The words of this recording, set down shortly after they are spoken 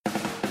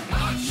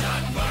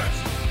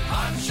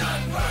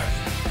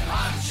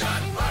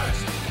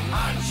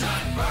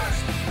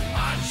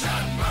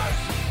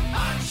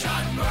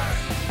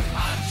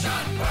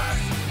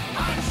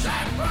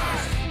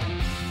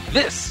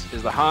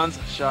is the Hans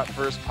Shot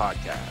First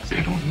podcast.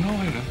 They don't know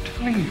it, I'm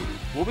telling you.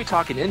 We'll be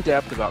talking in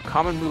depth about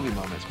common movie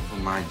moments For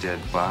my dead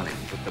body.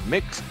 with the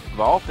mix of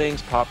all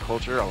things pop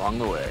culture along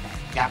the way.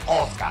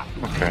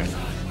 Okay.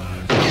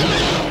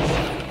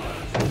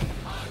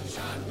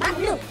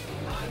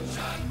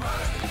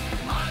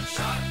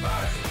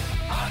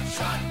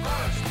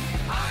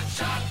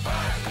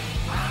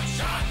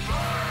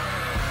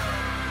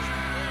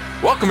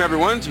 Welcome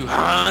everyone to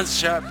Hans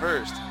Shot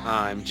First.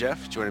 I'm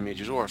Jeff. Joining me as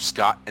usual are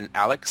Scott and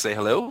Alex. Say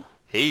hello.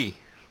 Hey.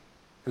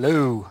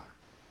 Hello.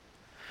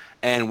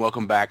 And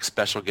welcome back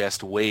special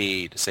guest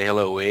Wade. Say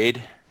hello,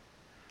 Wade.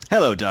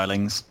 Hello,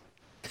 darlings.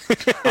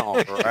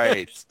 All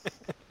right.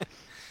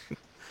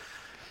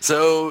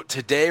 So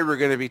today we're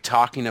going to be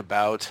talking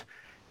about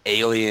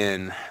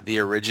Alien, the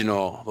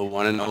original, the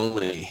one and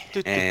only.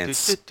 And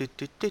Scott,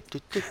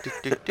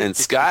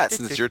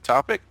 since it's your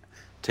topic,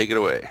 take it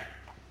away.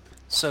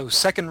 So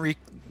second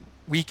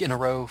week in a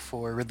row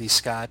for Ridley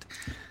Scott,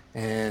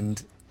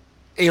 and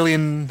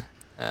Alien.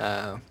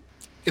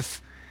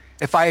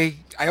 If I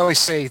always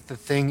say The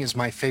Thing is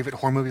my favorite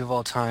horror movie of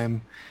all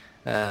time,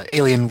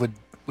 Alien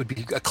would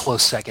be a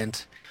close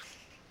second.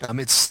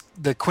 It's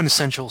the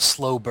quintessential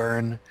slow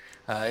burn,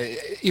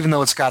 even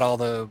though it's got all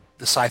the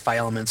sci-fi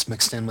elements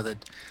mixed in with it.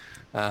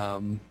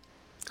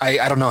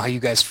 I don't know how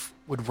you guys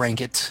would rank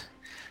it,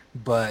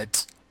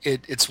 but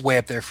it's way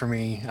up there for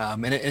me.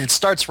 And it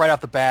starts right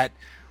off the bat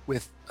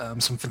with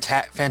some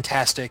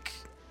fantastic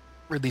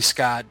Ridley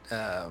Scott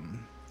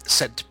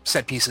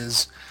set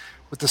pieces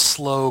with the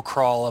slow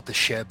crawl up the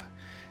ship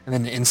and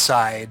then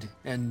inside.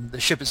 And the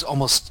ship is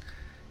almost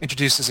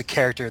introduced as a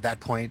character at that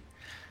point.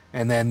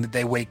 And then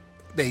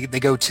they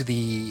go to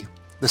the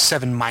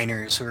 7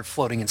 miners who are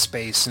floating in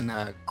space in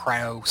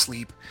cryo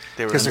sleep.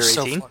 They were under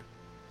 18?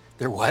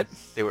 They're what?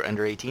 They were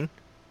under 18?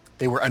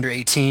 They were under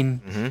 18,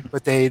 Mm-hmm.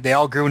 but they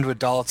all grew into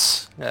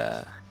adults.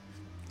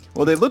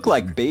 Well, they look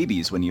like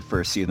babies when you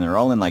first see them. They're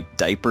all in like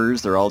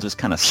diapers. They're all just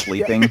kind of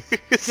sleeping.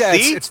 Yeah,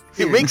 See? it's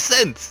it weird. makes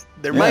sense.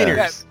 They're Yeah.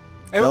 minors.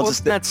 Well,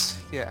 just- that's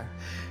yeah.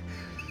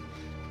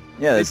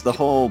 Yeah, it's the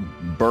whole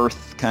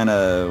birth kind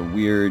of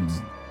weird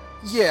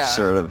Yeah.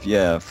 sort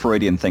of,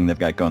 Freudian thing they've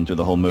got going through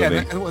the whole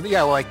movie.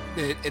 Like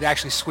it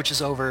actually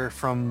switches over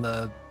from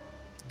the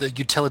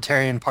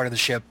utilitarian part of the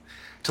ship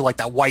to like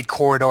that white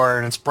corridor,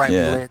 and it's brightly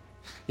Yeah.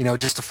 lit,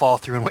 just to fall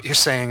through in what you're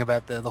saying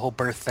about the whole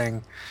birth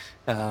thing.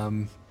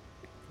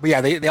 But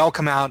yeah, they all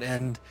come out,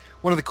 and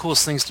one of the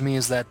coolest things to me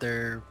is that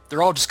they're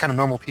all just kind of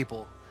normal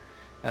people.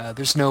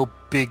 There's no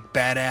big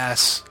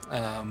badass,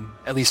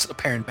 at least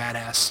apparent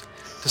badass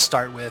to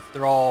start with.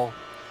 They're all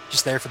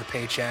just there for the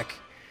paycheck.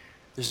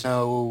 There's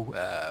no,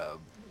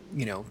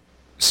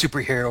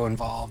 superhero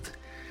involved.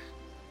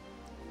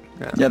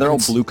 Yeah, they're all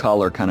It's-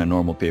 blue-collar kind of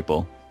normal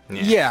people.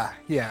 Yeah,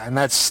 and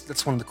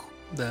that's one of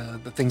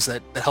the things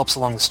that helps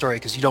along the story,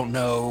 because you don't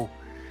know,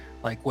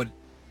 like, what,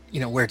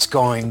 where it's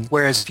going.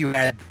 Whereas if you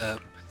had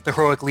the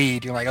heroic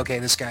lead, you're like, okay,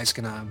 this guy's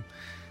gonna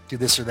do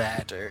this or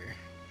that, or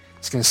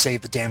it's gonna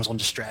save the damsel in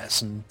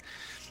distress, and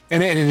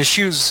it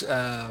eschews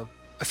a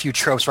few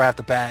tropes right off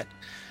the bat,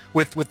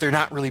 with there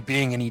not really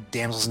being any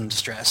damsels in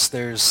distress.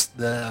 There's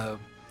the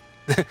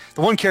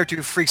one character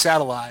who freaks out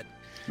a lot,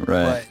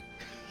 Right.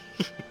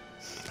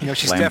 but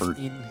she's Lambert.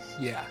 definitely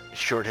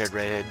Short-haired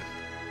redhead.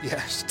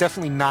 Yeah, she's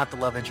definitely not the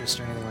love interest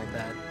or anything like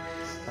that.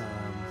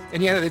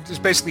 And yeah, there's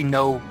basically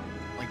no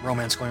like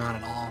romance going on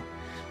at all.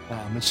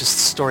 It's just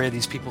the story of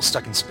these people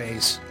stuck in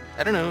space.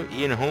 I don't know,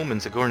 Ian Holm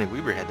and Sigourney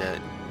Weaver had that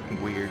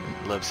weird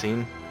love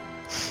scene.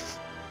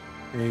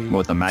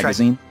 With the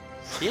magazine?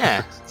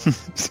 Yeah.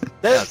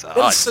 That's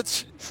odd.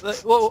 such.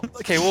 Well,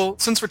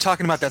 since we're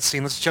talking about that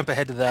scene, let's jump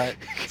ahead to that.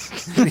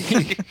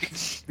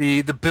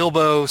 the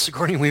Bilbo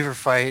Sigourney Weaver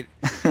fight.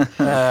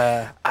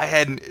 I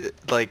had,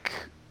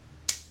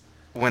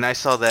 when I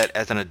saw that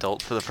as an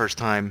adult for the first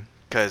time,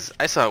 because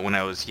I saw it when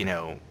I was,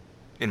 in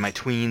my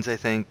tweens, I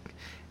think,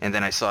 and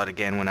then I saw it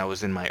again when I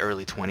was in my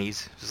early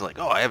 20s. It was like,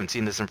 oh, I haven't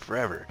seen this in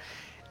forever.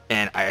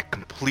 And I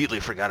completely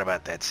forgot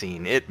about that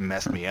scene. It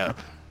messed me up.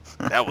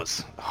 That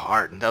was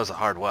hard. That was a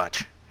hard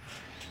watch.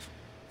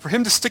 For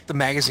him to stick the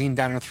magazine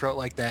down her throat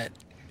like that,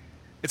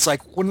 it's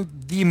like one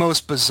of the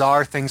most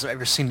bizarre things I've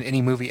ever seen in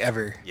any movie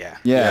ever. Yeah.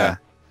 Yeah.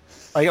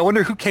 Like, I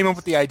wonder who came up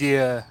with the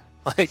idea.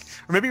 Like,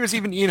 or maybe it was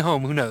even Ian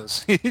Holm. Who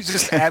knows? He's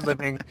just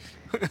ad-libbing.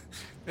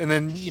 And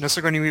then,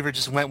 Sigourney Weaver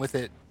just went with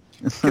it.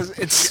 'Cause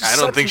it's I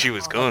don't such think an she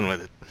was odd- going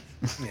with it.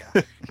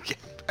 Yeah.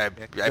 I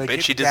Like,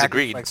 bet she the gag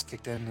disagreed. reflex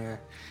kicked in, yeah.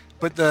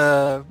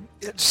 But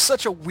it's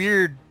such a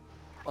weird,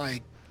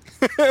 like,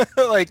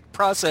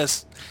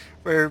 process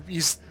where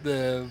he's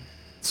the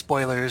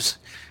spoilers.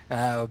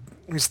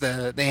 He's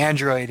the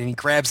android, and he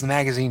grabs the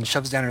magazine and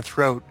shoves it down her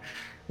throat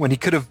when he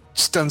could have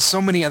just done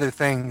so many other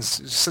things.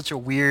 It's such a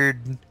weird.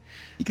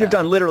 You could have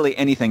done literally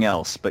anything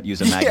else but use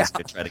a magazine Yeah.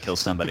 to try to kill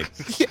somebody.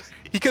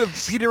 He could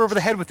have beat her over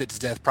the head with it to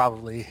death,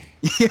 probably.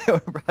 Yeah,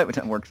 it probably would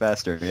have worked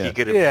faster. Yeah. He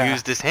could have Yeah.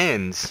 used his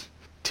hands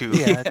to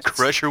Yeah.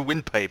 crush her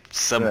windpipe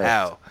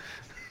somehow.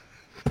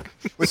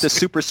 With the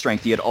super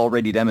strength he had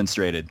already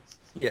demonstrated.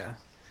 Yeah.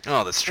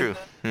 Oh, that's true.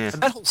 Yeah.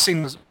 And that whole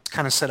scene was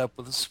kind of set up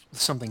with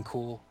something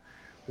cool,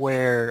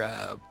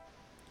 where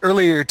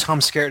earlier Tom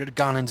Skerritt had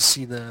gone in to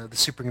see the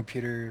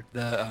supercomputer,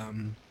 the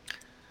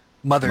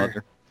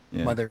mother,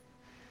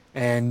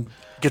 and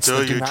gets Tell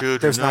the your children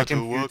does not not to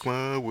compute. walk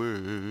my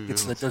way.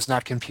 Gets the does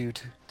not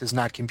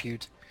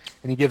compute,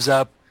 and he gives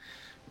up.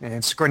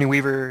 And Sigourney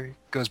Weaver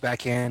goes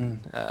back in,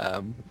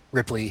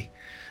 Ripley,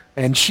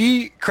 and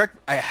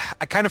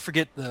I kind of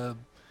forget the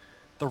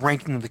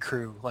ranking of the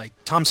crew. Like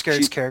Tom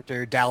Skerritt's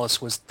character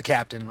Dallas was the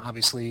captain,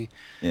 obviously.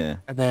 Yeah.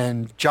 And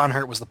then John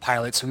Hurt was the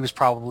pilot, so he was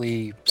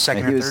probably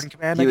second or third in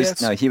command. I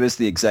guess. No, he was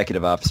the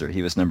executive officer.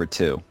 He was number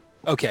 2.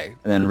 Okay.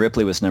 And then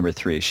Ripley was number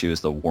 3. She was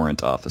the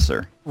warrant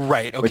officer.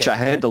 Right. Okay. Which I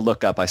had to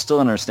look up. I still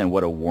don't understand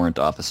what a warrant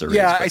officer is.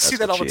 Yeah, but I see that's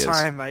that all what the she is.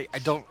 time. I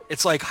don't.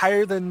 It's like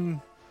higher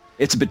than.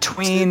 It's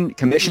between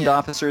commissioned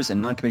officers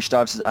and non-commissioned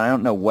officers. I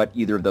don't know what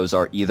either of those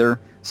are either,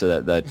 so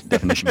that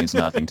definition means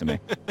nothing to me.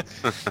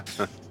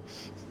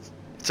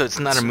 So it's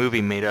not a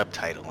movie made up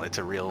title. It's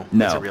a real.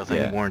 No, It's a real thing.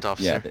 yeah, Warrant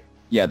officer.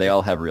 Yeah, they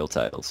all have real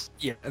titles.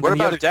 Yeah. and What then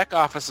the about other- deck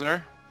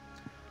officer?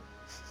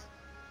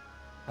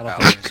 I don't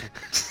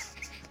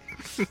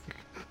know.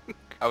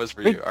 That was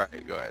for you. All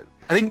right, go ahead.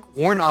 I think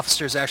warrant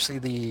officer is actually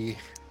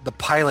the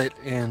pilot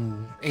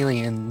in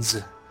Aliens,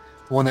 the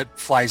one that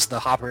flies the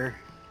hopper.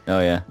 Oh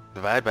yeah.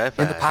 Divide by In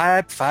the 5.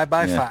 pipe,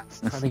 5x5. Yeah.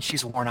 I think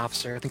she's a warrant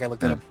officer. I think I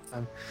looked that up.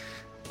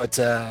 But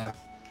yeah,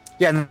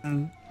 and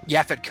then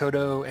Yaphet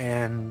Kotto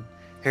and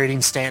Harry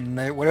Dean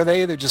Stanton. What are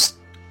they? They're just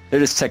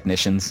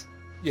technicians.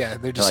 yeah.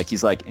 They're just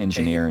He's like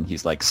engineer and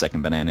he's like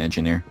second banana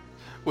engineer.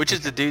 Which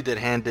is the dude that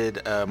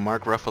handed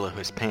Mark Ruffalo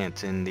his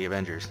pants in the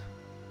Avengers.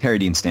 Harry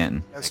Dean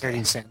Stanton. that's Harry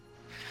Dean Stanton.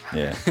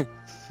 Yeah.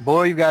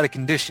 Boy, you got a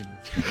condition.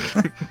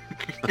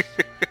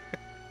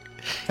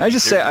 Can I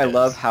just say I There it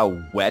love is. how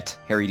wet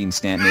Harry Dean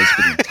Stanton is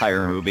for the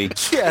entire movie.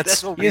 Yeah, it's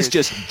so He is weird.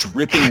 just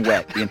dripping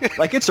wet.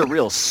 Like it's a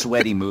real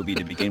sweaty movie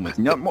to begin with.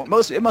 No,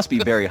 it must be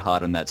very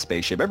hot on that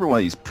spaceship.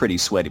 Everyone is pretty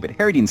sweaty, but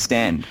Harry Dean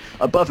Stanton,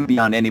 above and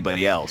beyond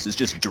anybody else, is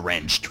just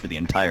drenched for the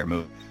entire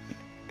movie.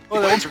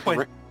 Well, at one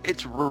point,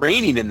 It's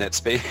raining in that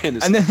space. And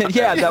then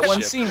that one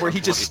ship. scene where he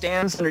just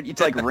stands under, it's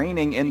like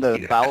raining in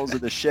the bowels of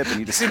the ship, and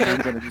he just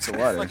stands underneath the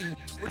water. fucking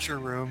torture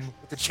room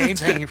with the chains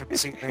hanging from the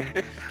ceiling.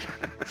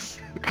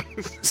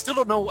 Still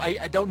don't know.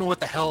 I don't know what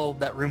the hell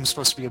that room's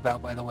supposed to be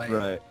about. By the way.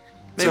 Right.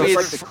 Maybe So it's it's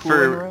like the for-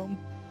 cooling room.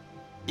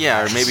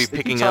 Yeah, or maybe They keep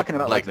picking up talking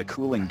about like the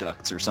cooling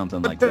ducts or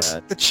something like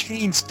that. The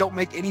chains don't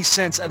make any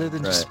sense other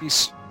than just Right.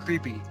 be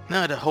creepy.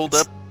 no, to hold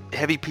up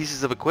heavy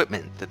pieces of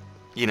equipment that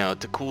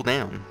to cool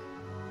down.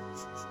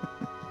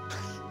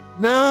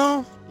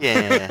 No.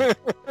 Yeah.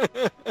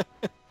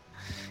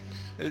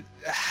 It's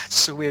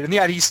so weird. And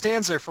yeah, he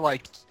stands there for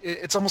like,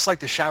 it's almost like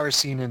the shower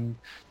scene in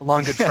The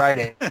Long Good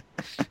Friday.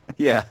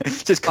 Yeah,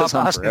 it just goes Bob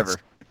on Hoskins. forever.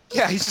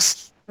 Yeah, he's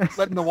just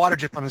letting the water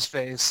drip on his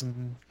face.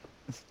 And,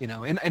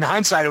 in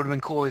hindsight, it would have been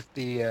cool if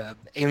the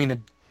alien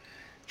had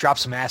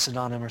dropped some acid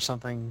on him or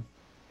something,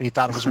 and he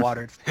thought it was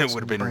water. It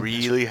would have been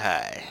really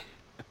high.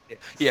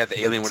 Yeah, the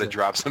alien would have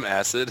dropped some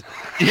acid.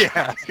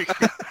 Yeah.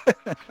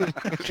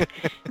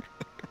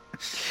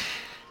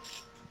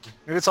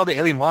 Maybe it's all the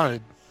alien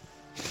wanted.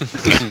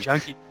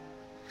 Junkie.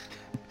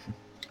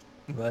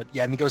 But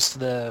yeah, and he goes to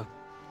the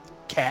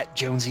cat,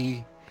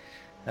 Jonesy.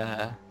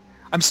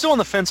 I'm still on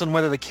the fence on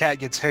whether the cat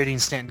gets Harry Dean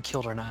Stanton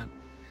killed or not.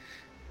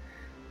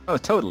 Oh,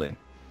 totally. Do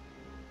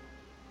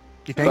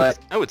you think? But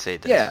I would say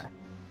it does. yeah.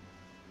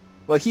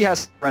 Well, he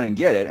has to run and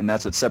get it, and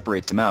that's what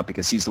separates him out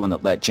because he's the one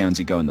that let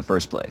Jonesy go in the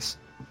first place.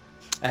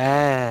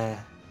 Ah.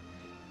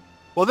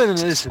 Well, then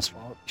it is his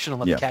fault. He shouldn't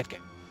let Yeah. the cat go.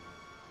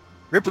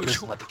 Ripley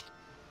doesn't let the cat.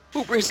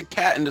 Who brings a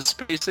cat into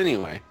space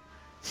anyway?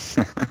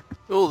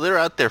 Well, they're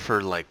out there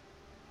for like,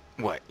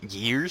 what,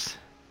 years?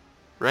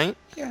 Right?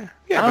 Yeah,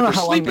 I don't know but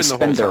how they're long they sleeping the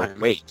spend whole their time.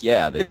 awake.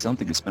 Yeah, they don't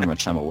think they spend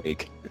much time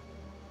awake.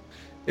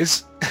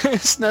 Isn't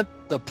that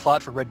the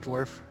plot for Red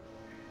Dwarf?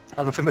 I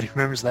don't know if anybody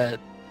remembers that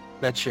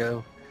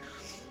show.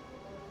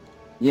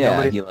 Yeah,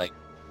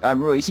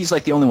 Nobody- he's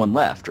like the only one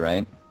left,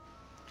 right?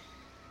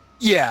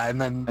 Yeah, and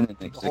then, And then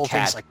the the whole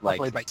cat, thing's like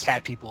populated by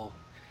cat people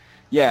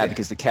Yeah, Yeah.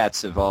 because the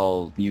cats have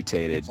all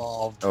mutated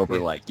involved. over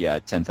Yeah.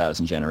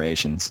 10,000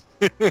 generations.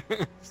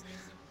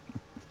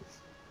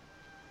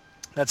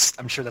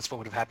 I'm sure that's what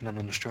would have happened on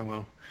the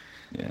Nostromo.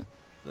 Yeah.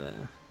 Uh,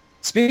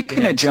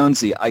 Speaking Yeah. of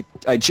Jonesy,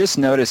 I just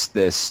noticed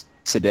this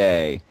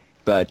today,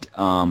 but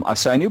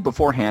so I knew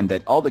beforehand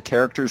that all the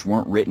characters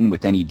weren't written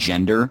with any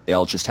gender. They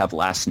all just have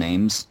last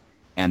names,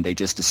 and they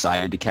just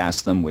decided to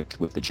cast them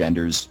with the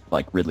genders.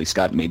 Like Ridley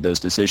Scott made those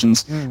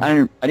decisions.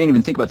 Mm. I didn't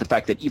even think about the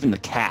fact that even the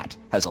cat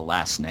has a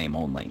last name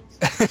only.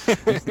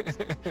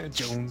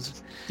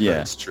 Jones. Yeah,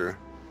 That's true.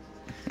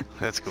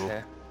 That's cool.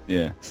 Yeah.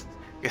 yeah.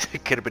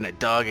 It could have been a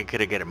dog. It could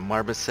have been a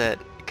marmoset.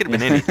 It could have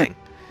been anything.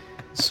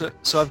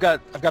 So I've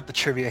got the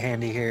trivia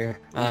handy here.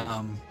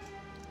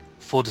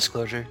 Full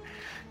disclosure,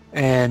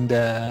 and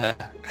that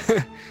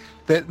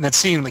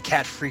scene when the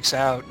cat freaks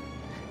out,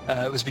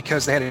 it was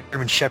because they had a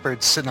German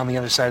Shepherd sitting on the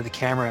other side of the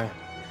camera.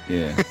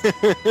 Yeah.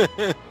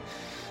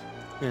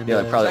 And,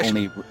 Yeah, it probably was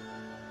actually-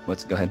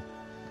 only... Go ahead.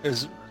 It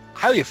was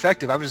highly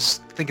effective. I was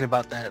thinking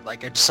about that.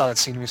 Like I just saw that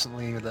scene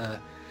recently where the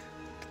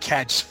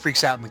cat just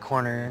freaks out in the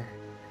corner.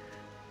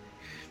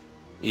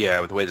 Yeah,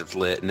 with the way it's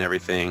lit and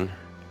everything.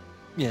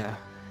 Yeah.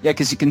 Yeah,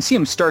 because you can see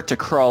him start to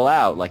crawl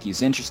out like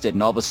he's interested,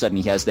 and all of a sudden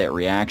he has that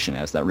reaction,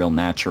 has that real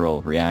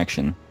natural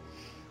reaction.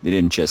 They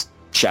didn't just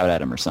shout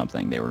at him or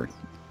something.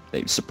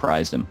 They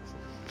surprised him.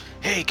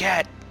 Hey,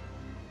 cat!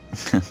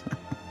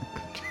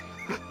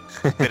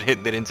 They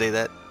didn't say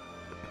that?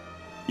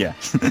 Yeah.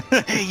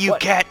 Hey, you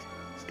What? cat!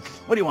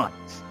 What do you want?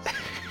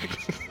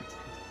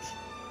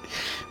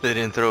 They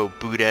didn't throw a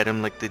boot at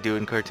him like they do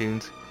in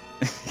cartoons?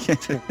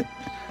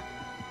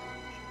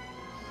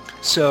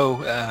 So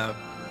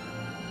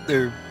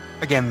they're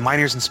again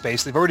miners in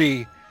space. They've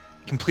already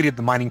completed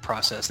the mining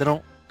process. I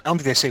don't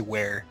think they say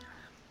where.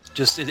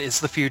 Just it's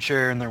the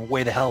future, and they're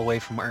way the hell away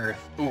from Earth.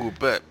 Ooh,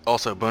 but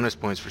also bonus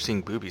points for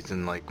seeing boobies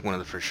in like one of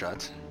the first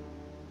shots.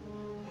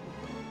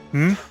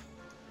 Hmm.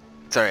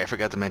 Sorry, I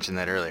forgot to mention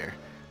that earlier.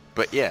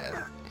 But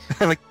yeah,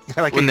 I like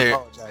when to they're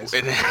apologize.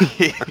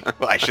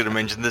 well, I should have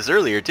mentioned this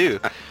earlier too.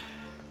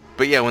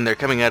 But yeah, when they're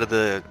coming out of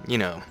the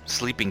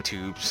sleeping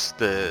tubes,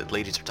 the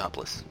ladies are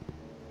topless.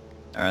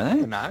 Are they?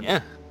 They're not.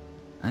 Yeah,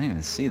 I didn't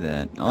even see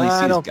that. All you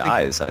I see don't is think-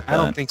 guys. I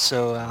don't think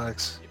so,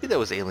 Alex. maybe that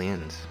was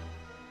Aliens.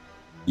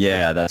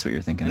 Yeah, that's what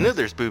you're thinking. I know Of.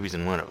 there's boobies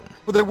in one of them.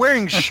 Well, they're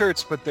wearing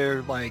shirts, but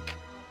they're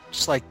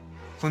just like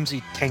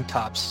flimsy tank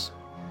tops.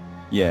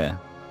 Yeah.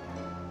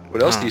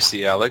 What else Huh. do you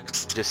see,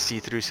 Alex? Just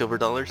see-through silver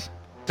dollars.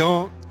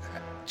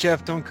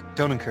 Jeff, don't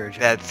encourage it.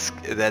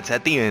 That's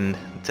at the end.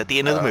 It's at the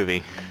end of the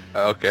movie.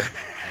 Okay.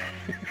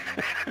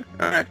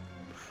 All right.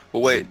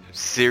 Well, wait.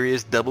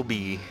 Serious double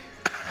B.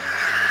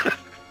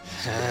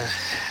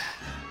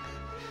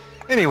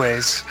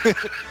 Anyways,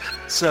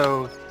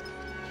 so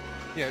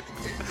yeah,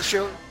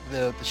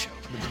 the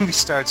movie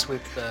starts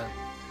with the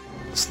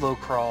slow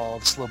crawl,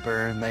 the slow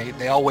burn.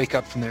 They all wake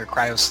up from their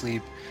cryo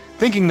sleep,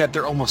 thinking that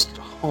they're almost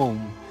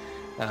home,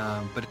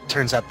 but it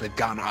turns out they've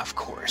gone off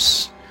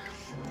course.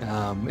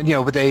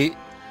 But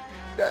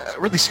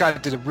Ridley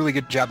Scott did a really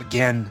good job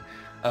again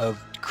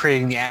of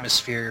creating the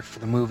atmosphere for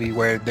the movie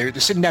where they're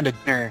sitting down to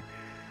dinner,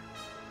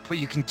 but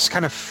you can just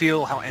kind of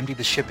feel how empty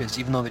the ship is,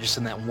 even though they're just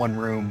in that one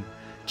room,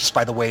 just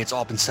by the way it's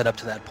all been set up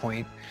to that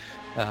point.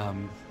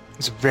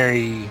 It's a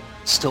very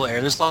still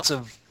air. There's lots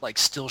of like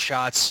still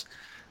shots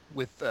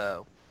with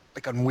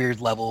like on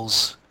weird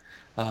levels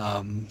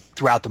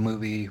throughout the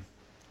movie.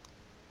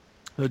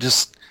 It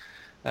just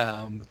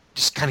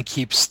kind of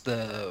keeps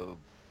the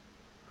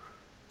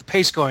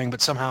pace going,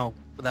 but somehow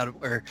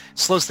or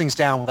slows things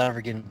down without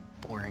ever getting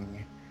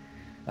boring.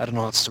 I don't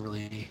know how else to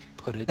really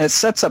put it. It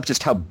sets up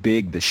just how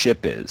big the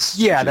ship is.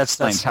 Yeah, It that's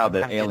explains how what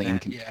I'm the kinda alien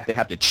getting can. at, yeah. They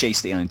have to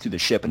chase the alien through the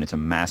ship, and it's a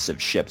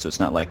massive ship, so it's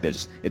not like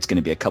it's going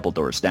to be a couple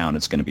doors down.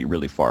 It's going to be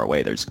really far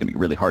away. There's going to be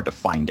really hard to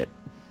find it.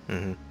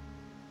 Mm-hmm.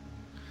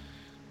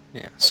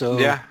 Yeah. So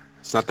Yeah.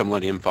 It's not the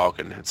Millennium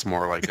Falcon. It's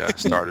more like a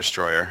Star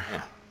Destroyer.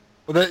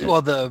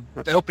 the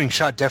opening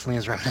shot definitely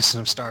is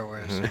reminiscent of Star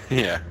Wars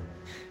Yeah.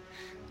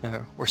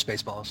 or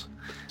Spaceballs.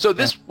 So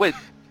this, wait,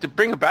 to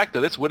bring it back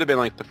though, this would have been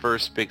like the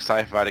first big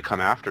sci-fi to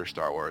come after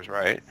Star Wars,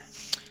 right?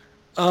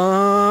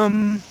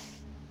 Um.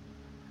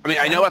 I mean,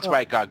 I know that's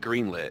why it got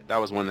greenlit. That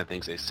was one of the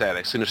things they said.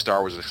 As soon as Star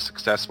Wars was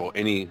successful,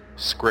 any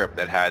script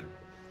that had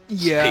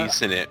Yeah.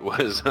 space in it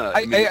was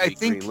I immediately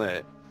think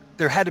greenlit.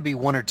 there had to be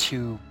one or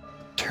two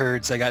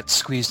turds that got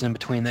squeezed in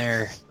between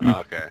there,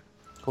 Okay.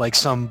 like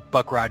some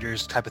Buck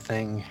Rogers type of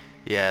thing.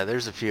 Yeah,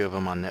 there's a few of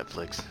them on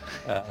Netflix.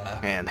 Uh,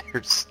 Man,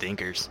 they're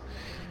stinkers.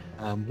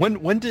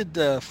 when did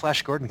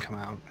Flash Gordon come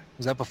out?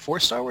 Was that before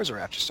Star Wars or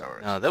after Star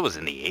Wars? No, that was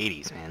in the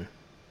 80s, man.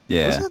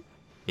 Yeah. Was it?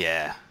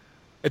 Yeah,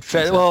 It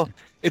fed, well,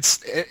 it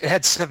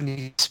had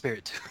 70s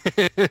spirit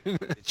to it.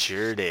 it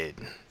sure did.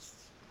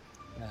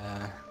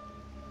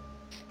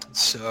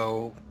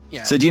 So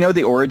yeah. So do you know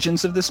the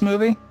origins of this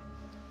movie?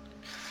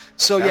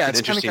 So That's yeah, an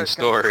it's kind interesting of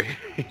story.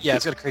 Yeah,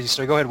 it's got a crazy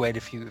story. Go ahead, Wade,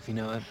 if you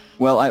know it.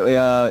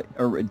 Well,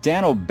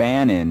 Dan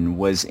O'Bannon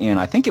was in,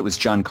 I think it was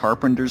John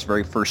Carpenter's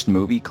very first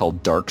movie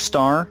called Dark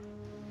Star.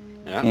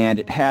 Yeah. And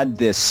it had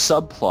this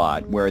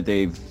subplot where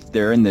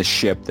they're in this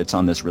ship that's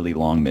on this really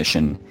long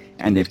mission,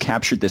 and they've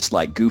captured this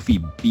like goofy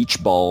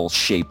beach ball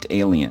shaped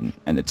alien,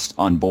 and it's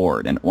on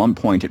board. And at one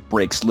point it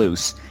breaks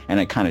loose, and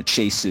it kind of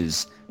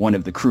chases one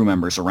of the crew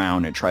members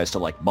around and tries to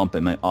like bump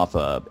him off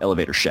a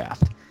elevator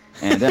shaft.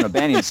 And then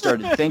O'Banion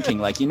started thinking,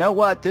 like, you know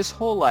what? This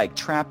whole like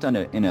trapped in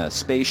a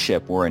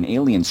spaceship where an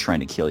alien's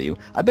trying to kill you.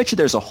 I bet you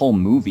there's a whole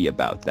movie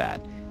about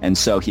that. And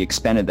so he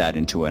expanded that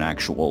into an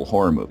actual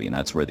horror movie, and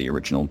that's where the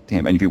original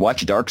came. And if you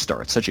watch Dark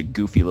Star, it's such a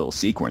goofy little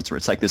sequence where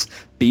it's like this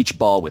beach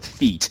ball with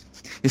feet.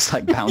 It's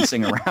like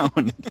bouncing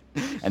around.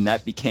 And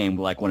that became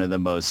like one of the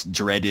most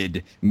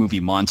dreaded movie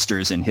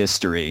monsters in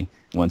history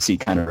once he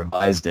kind of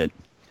revised it.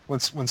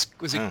 Once was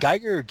it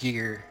Geiger or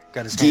Giger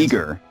got his hands on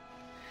it? Giger.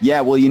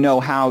 Yeah, well, you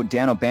know how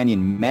Dan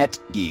O'Banion met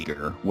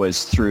Giger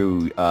was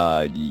through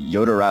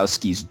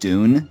Jodorowsky's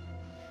Dune.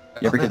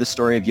 You ever hear the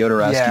story of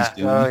Jodorowsky's Yeah.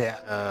 Dune? Oh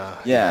yeah.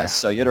 Yeah,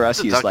 so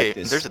Jodorowsky is like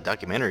this... There's a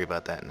documentary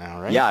about that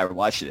now, right? Yeah, I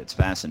watched it. It's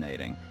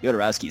fascinating.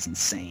 Jodorowsky's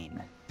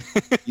insane.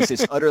 He's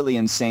this utterly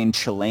insane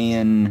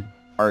Chilean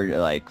art,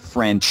 like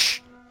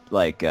French,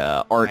 like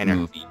art Minor.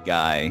 movie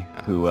guy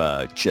who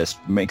just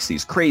makes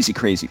these crazy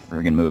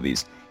friggin'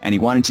 movies. And he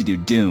wanted to do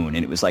Dune,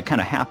 and it was like kind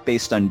of half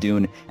based on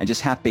Dune and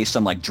just half based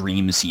on like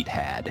dreams he'd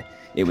had.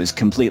 It was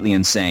completely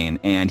insane,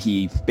 and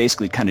he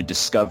basically kind of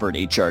discovered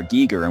H.R.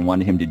 Giger and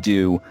wanted him to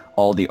do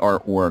all the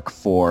artwork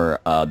for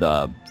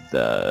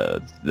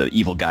the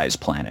evil guy's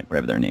planet,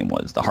 whatever their name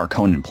was, the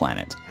Harkonnen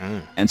planet.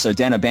 And so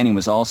Dan O'Bannon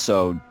was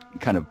also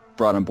kind of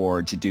brought on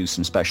board to do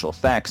some special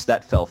effects.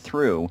 That fell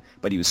through,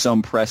 but he was so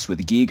impressed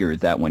with Giger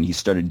that when he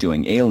started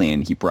doing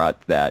Alien, he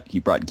brought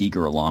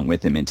Giger along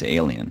with him into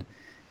Alien.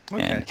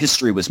 Okay. And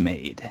history was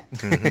made.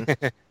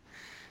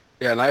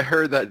 Yeah, and I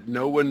heard that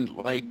no one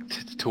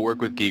liked to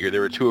work with Giger. They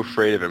were too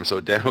afraid of him,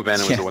 so Dan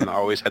O'Bannon was the one that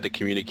always had to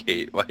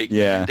communicate. Like,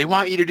 they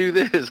want you to do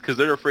this because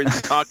they're afraid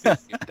to talk to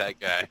that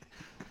guy.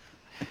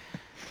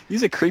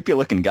 He's a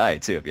creepy-looking guy,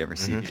 too, if you ever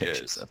see He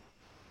pictures is. of him.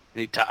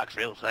 He talks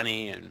real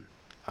funny, and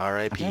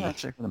R.I.P. I'll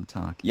check with him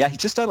talk. Yeah, he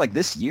just died like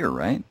this year,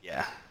 right?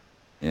 Yeah.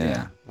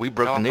 Yeah. We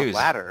broke fell the off a news.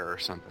 ladder or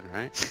something,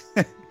 right?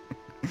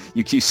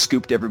 You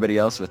scooped everybody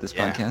else with this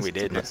Yeah, podcast? we It's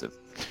did. impressive.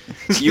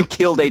 You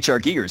killed H.R.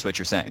 Giger is what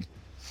you're saying.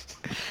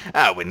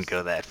 I wouldn't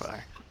go that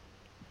far.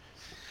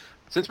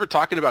 Since we're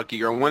talking about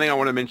Giger, one thing I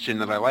want to mention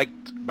that I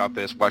liked about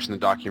this, watching the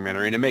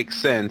documentary, and it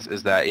makes sense,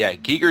 is that,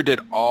 Giger did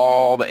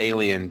all the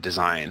alien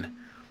design,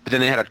 but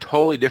then they had a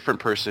totally different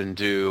person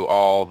do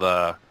all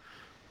the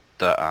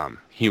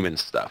human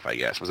stuff, I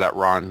guess. Was that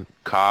Ron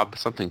Cobb?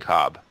 Something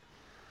Cobb.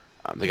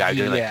 The guy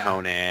who did like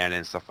Conan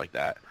and stuff like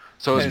that.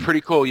 So it was pretty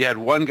cool. You had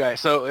one guy.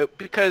 So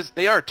because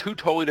they are two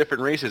totally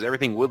different races,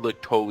 everything would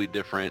look totally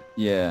different.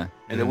 Yeah.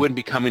 And it wouldn't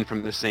be coming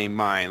from the same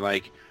mind.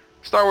 Like,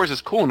 Star Wars is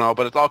cool and all,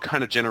 but it's all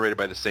kind of generated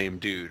by the same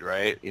dude,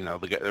 right? You know,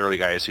 the early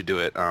guys who do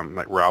it,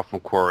 like Ralph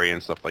McQuarrie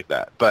and stuff like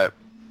that. But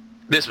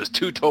this was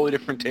two totally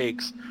different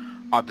takes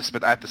at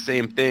the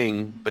same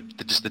thing, but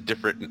just the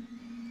different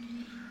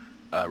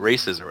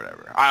races or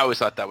whatever. I always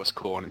thought that was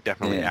cool, and it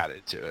definitely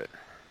added to it.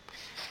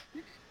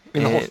 I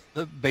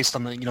mean, based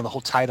on the whole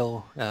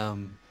title,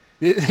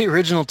 the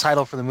original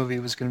title for the movie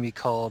was going to be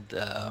called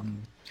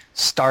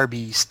Star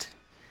Beast.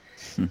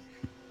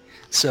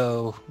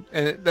 So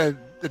that's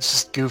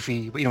just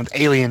goofy, but with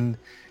Alien,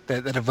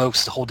 that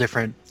evokes a whole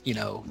different,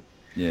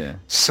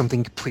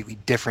 something completely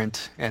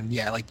different. And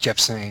like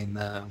Jeff's saying,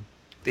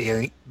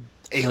 the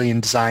alien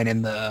design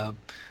and the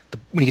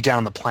when you get down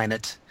on the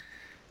planet.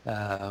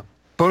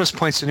 Bonus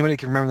points to anybody who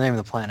can remember the name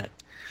of the planet.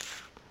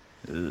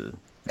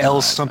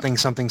 L something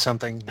something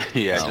something.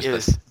 Yeah, It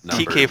was just the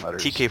number of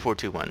letters.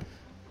 TK421.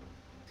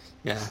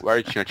 Why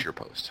did you change your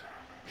post?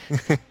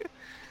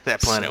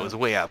 That planet was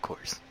way out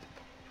course.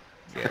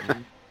 Yeah.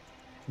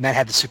 And that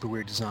had the super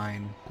weird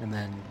design, and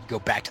then you go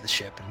back to the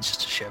ship, and it's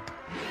just a ship.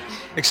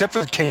 Except for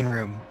the chain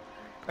room.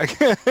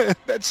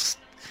 That's...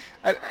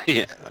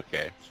 Yeah,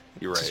 okay.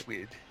 You're It's right. just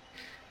weird.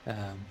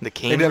 The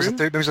cane there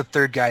room? was a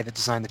third guy that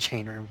designed the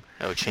chain room.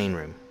 Oh, chain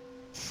room.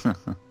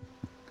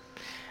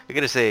 I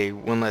gotta say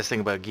one last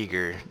thing about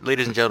Giger.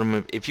 Ladies and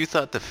gentlemen, if you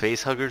thought the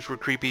face huggers were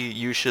creepy,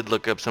 you should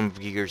look up some of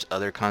Giger's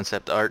other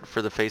concept art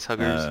for the face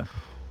huggers.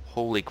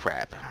 Holy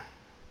crap.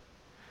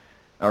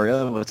 Oh,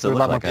 really? What's it There were a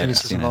look lot more like? I haven't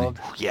penises seen any.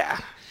 involved. Yeah,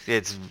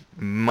 it's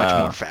much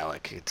more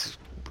phallic. It's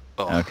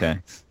Okay.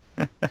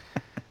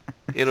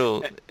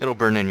 It'll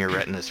burn in your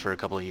retinas for a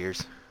couple of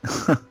years.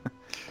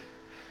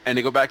 And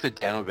to go back to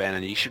Dan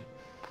O'Bannon, you should,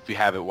 if you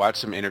haven't, watch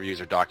some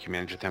interviews or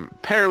documentaries with him.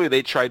 Apparently,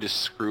 they tried to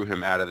screw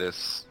him out of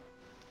this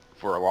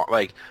for a while.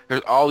 Like,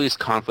 there's all these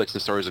conflicts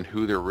and stories on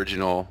who the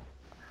original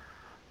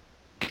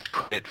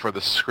credit for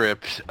the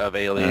script of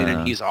Alien,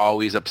 and he's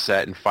always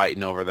upset and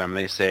fighting over them.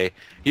 They say,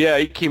 yeah,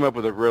 he came up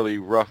with a really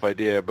rough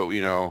idea, but,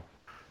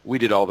 we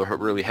did all the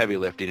really heavy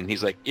lifting. And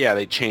he's like, yeah,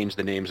 they changed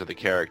the names of the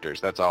characters.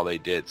 That's all they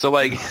did. So,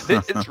 like,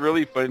 it's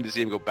really funny to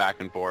see him go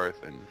back and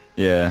forth. And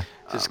Yeah.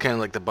 It's kind of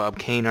like the Bob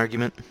Kane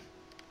argument.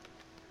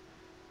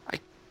 I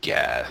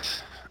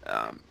guess.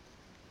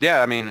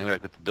 Yeah, I mean,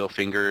 like with Bill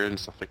Finger and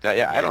stuff like that.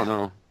 Yeah, I don't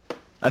know.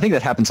 I think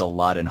that happens a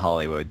lot in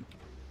Hollywood.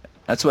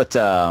 That's what,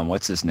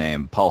 what's his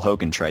name? Paul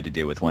Hogan tried to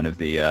do with one of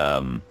the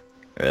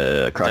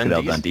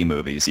Crocodile Dundees? Dundee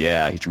movies.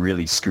 Yeah, he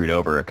really screwed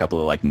over a couple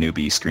of, like,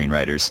 newbie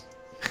screenwriters.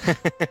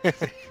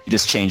 He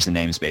just changed the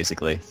names,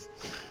 basically.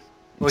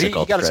 Well, he took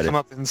all the got his credit.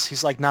 comeuppance.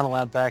 He's like not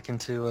allowed back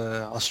into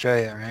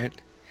Australia, right?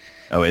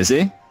 Oh, is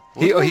he?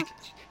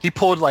 He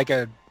pulled like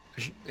a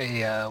Wesley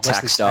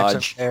Tax Snipes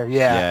dodge. up there,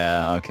 yeah.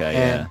 Yeah,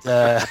 okay,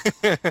 yeah.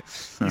 And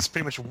he's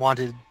pretty much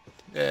wanted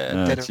dead or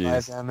alive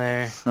jeez. down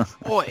there.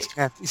 Boy,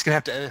 He's gonna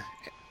have to.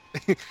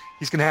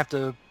 He's gonna have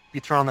to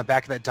be thrown on the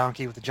back of that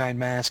donkey with the giant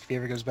mask if he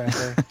ever goes back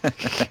there.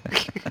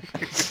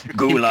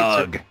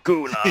 Gulag.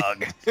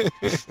 Gulag.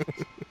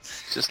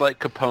 It's just like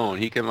Capone.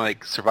 He can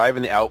like survive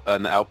in the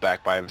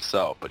outback by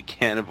himself, but he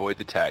can't avoid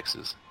the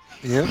taxes.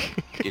 Yep.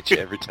 Get you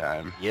every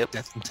time. Yep.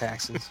 Death and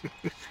taxes.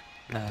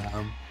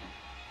 Yeah,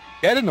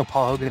 I didn't know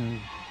Paul Hogan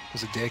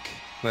was a dick.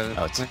 But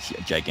Oh, it's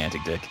a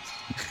gigantic dick.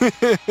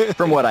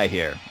 From what I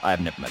hear,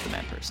 I've never met the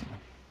man personally.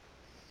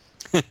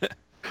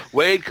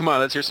 Wade, come on,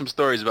 let's hear some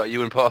stories about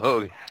you and Paul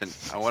Hogan.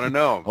 I want to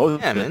know. Oh,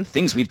 Yeah, the man.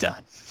 things we've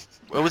done.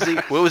 What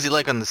was he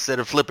like on the set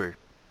of Flipper?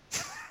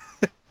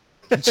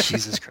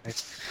 Jesus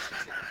Christ.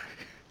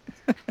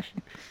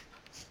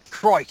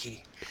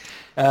 Crikey.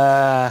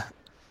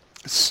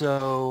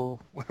 So,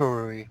 where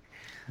were we?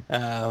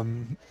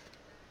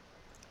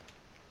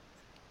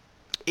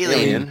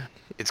 Alien.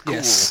 It's cool.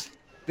 Yes.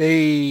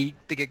 They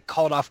get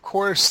called off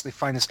course. They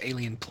find this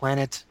alien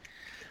planet.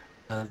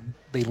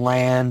 They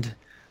land.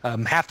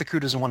 Half the crew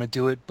doesn't want to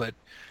do it, but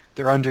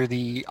they're under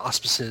the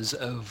auspices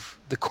of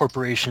the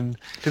corporation.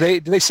 Do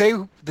they say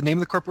the name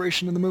of the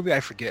corporation in the movie? I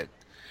forget.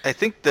 I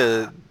think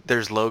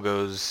there's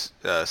logos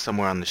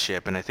somewhere on the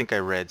ship, and I think I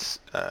read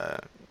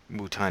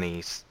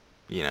Wutani's,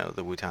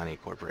 the Wutani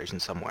Corporation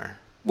somewhere.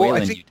 Well,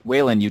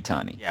 Wayland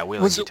Yutani. Yeah,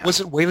 Weyland was Yutani.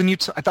 it Wayland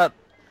Utah? I thought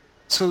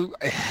so.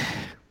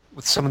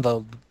 With some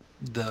of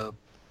the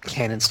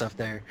canon stuff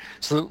there,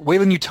 so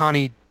Wayland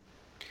Yutani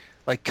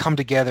like come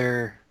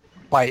together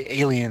by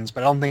aliens,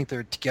 but I don't think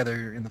they're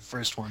together in the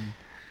first one.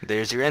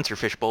 There's your answer,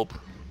 Fishbulb.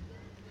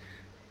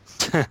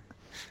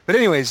 But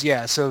anyways,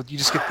 yeah. So you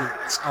just get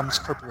this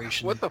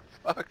corporation. What the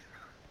fuck?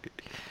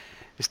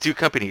 There's two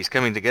companies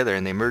coming together,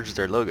 and they merged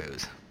their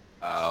logos.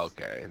 Oh,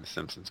 okay. The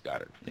Simpsons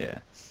got it. Yeah.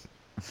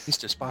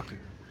 Mr. Spock.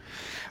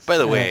 By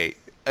the way,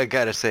 I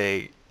gotta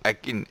say, I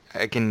can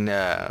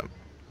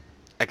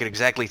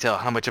exactly tell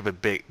how much of a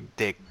big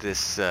dick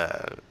this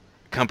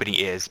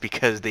company is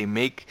because they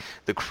make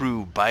the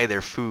crew buy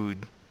their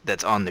food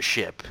that's on the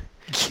ship.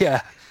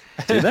 Yeah.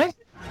 Do they?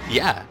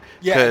 Yeah,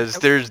 Yeah.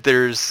 because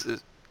there's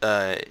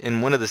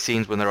in one of the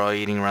scenes when they're all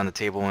eating around the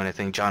table, and I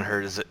think John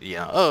Hurt is,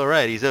 oh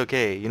right, he's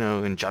okay,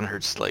 and John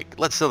Hurt's like,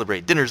 let's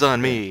celebrate, dinner's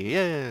on me,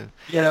 yeah.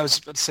 Yeah, I was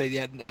about to say,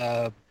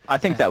 yeah. I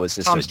think that was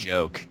just Tom's- a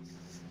joke.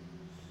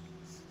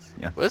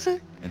 Was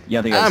it? Yeah,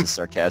 I think that was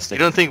sarcastic.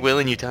 You don't think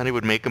Weyland Yutani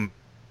would make them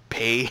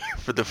pay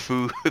for the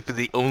food, for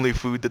the only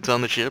food that's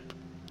on the ship?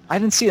 I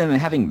didn't see them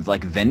having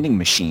like vending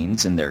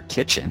machines in their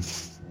kitchen.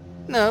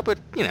 No, but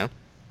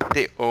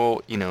they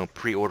all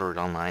pre-order it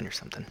online or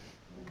something.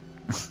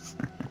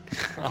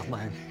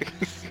 Online.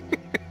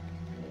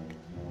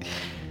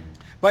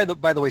 By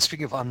the way,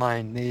 speaking of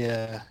online,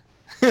 the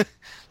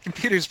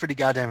computer's pretty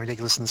goddamn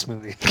ridiculous in this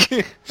movie.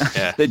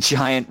 Yeah. The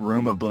giant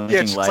room of blinking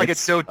Yeah, it's lights. like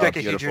a Oh, beautiful.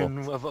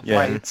 dodecahedron of Yeah.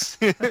 lights.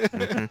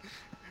 Mhm.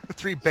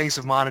 3 banks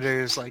of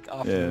monitors, like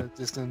off in Yeah. the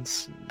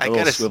distance. I A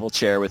little gotta swivel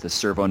chair with a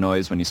servo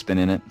noise when you spin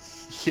in it.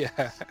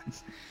 Yeah.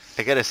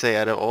 I gotta say,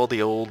 out of all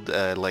the old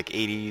like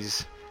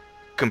 80s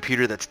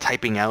computer that's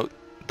typing out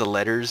the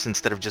letters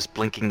instead of just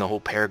blinking the whole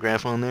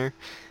paragraph on there,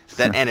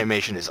 that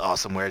animation is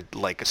awesome. Where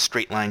like a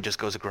straight line just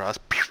goes across,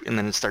 and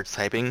then it starts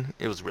typing.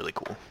 It was really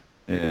cool.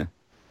 Yeah.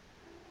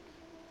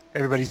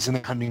 Everybody's in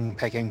there hunting,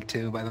 pecking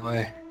too, by the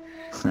way.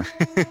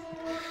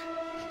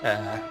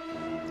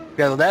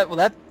 Yeah,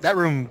 that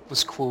room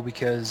was cool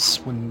because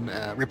when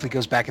Ripley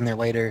goes back in there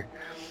later,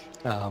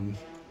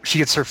 she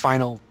gets her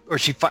final, or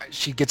she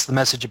gets the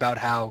message about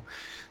how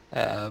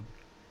the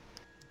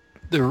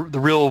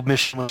real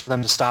mission was for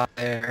them to stop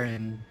there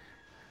and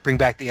bring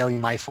back the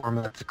alien life form,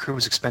 that the crew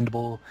was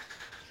expendable.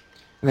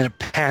 And then it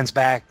pans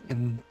back,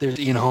 and there's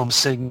Ian Holmes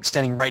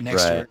standing right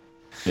next to her.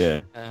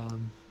 Yeah.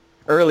 Um,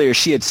 Earlier,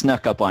 she had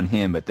snuck up on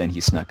him, but then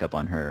he snuck up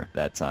on her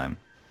that time.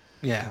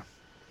 yeah.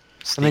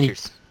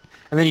 Sneakers.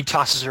 And then he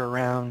tosses her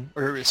around,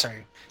 or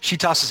sorry, she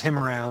tosses him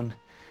around,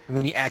 and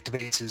then he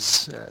activates his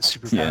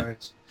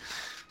superpowers.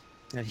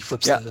 Yeah, he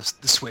flips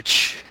the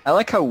switch. I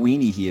like how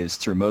weenie he is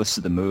through most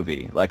of the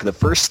movie. Like, the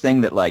first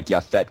thing that, like,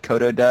 Yaphet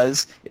Kotto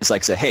does is,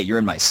 like, say, hey, you're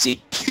in my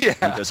seat. Yeah.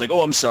 And he goes, like,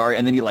 oh, I'm sorry.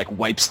 And then he, like,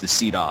 wipes the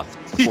seat off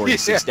before he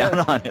sits Yeah. down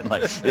on it.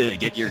 Like,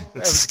 get your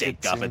was a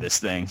steak good off scene. of this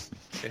thing.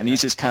 And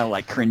he's just kind of,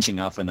 like, cringing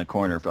off in the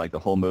corner for, like, the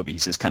whole movie.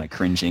 He's just kind of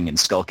cringing and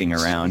skulking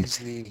around.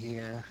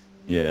 Yeah.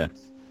 Yeah.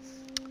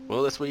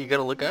 Well, that's what you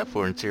gotta look out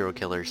for in serial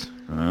killers.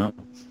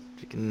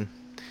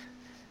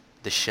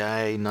 The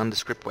shy,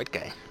 nondescript white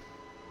guy.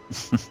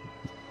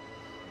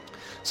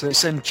 So they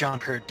send John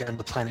Hurt down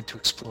the planet to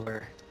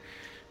explore.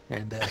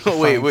 And Oh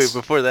wait,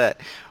 before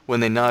that, when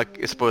they knock,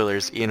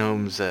 spoilers, Ian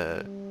Holmes'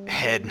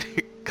 head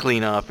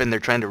clean off, and they're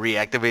trying to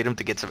reactivate him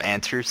to get some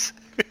answers.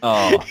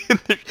 Oh. And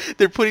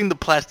they're putting the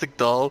plastic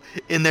doll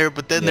in there,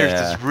 but then there's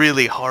Yeah. this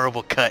really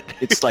horrible cut.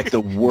 It's like the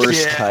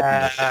worst cut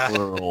Yeah. in the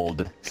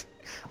world.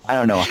 I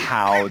don't know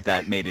how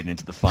that made it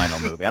into the final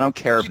movie. I don't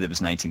care if it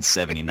was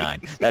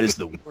 1979. That is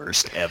the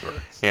worst ever.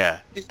 Yeah.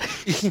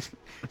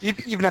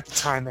 Even at the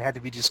time, they had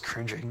to be just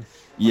cringing.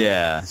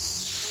 Yeah.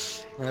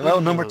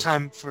 Well, no more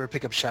time for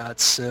pickup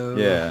shots, so...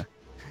 Yeah.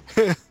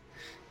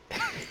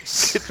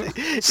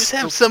 Just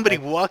have somebody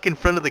walk in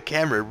front of the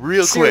camera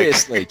real quick.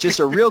 Seriously, just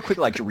a real quick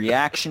like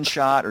reaction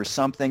shot or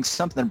something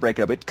to break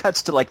it up. It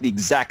cuts to like the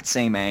exact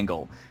same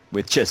angle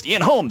with just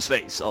Ian Holmes'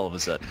 face all of a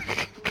sudden.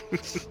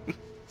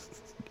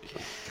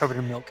 Covered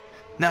in milk.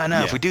 No,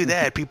 Yeah. if we do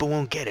that, people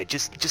won't get it.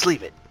 Just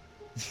leave it.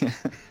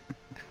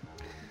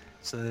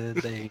 So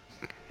they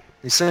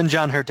send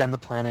John Hurt down the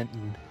planet,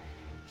 and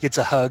he gets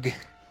a hug.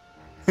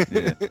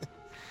 Yeah.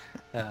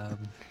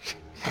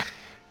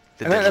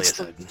 The And that's deadliest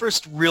the hood.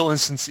 first real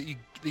instance that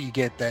you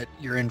get that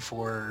you're in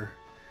for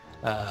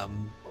a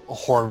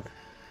horror,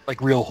 like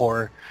real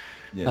horror,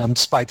 Yeah.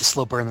 despite the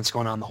slow burn that's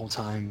going on the whole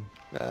time.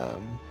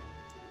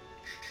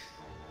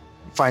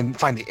 Find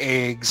the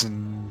eggs,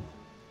 and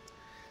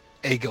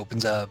egg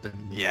opens up,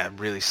 and Yeah,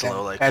 really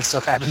slow. Like bad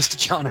stuff happens to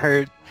John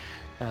Hurt.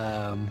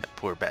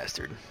 poor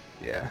bastard.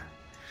 Yeah.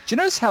 Do you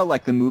notice how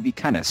like the movie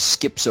kind of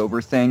skips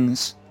over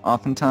things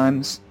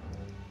oftentimes?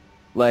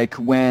 Like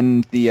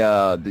when he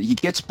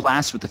gets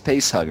blasted with the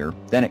face hugger,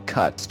 then it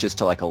cuts just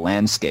to like a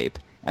landscape,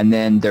 and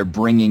then they're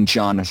bringing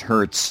John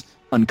Hurt's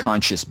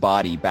unconscious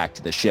body back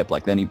to the ship.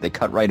 Like then they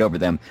cut right over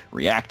them,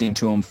 reacting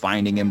to him,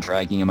 finding him,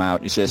 dragging him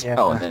out. It's just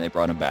Yeah. and then they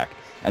brought him back.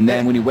 And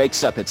then when he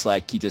wakes up, it's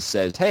like he just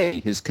says,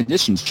 "Hey, his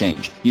conditions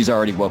changed. He's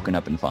already woken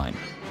up and fine."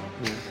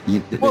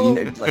 Well,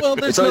 Like, well,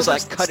 there's it's always no-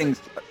 like cutting.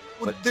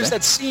 Well, What's there's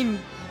that? that scene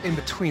in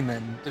between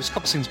then. There's a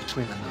couple scenes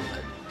between them though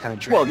that kind of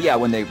drag. Well, yeah,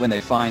 when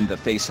they find the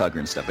face hugger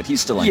and stuff, but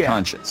he's still Yeah.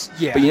 unconscious.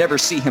 Yeah. But you never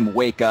see him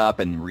wake up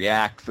and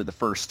react for the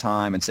first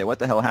time and say, "What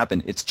the hell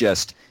happened?" It's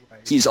just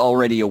he's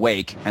already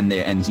awake and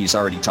he's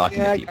already talking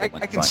Yeah, to people.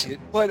 I can see it,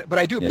 but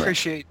I do Yeah.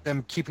 appreciate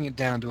them keeping it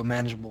down to a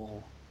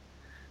manageable.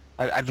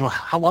 I don't know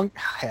how long.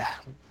 Yeah,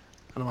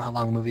 I don't know how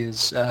long the movie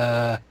is.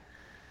 Let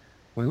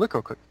me look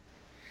real quick.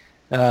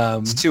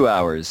 It's 2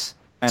 hours,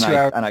 and 2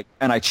 hours.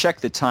 I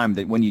checked the time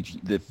that when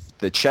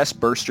the chest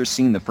burster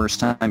scene the first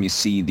time you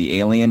see the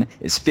alien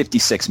is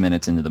 56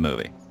 minutes into the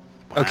movie.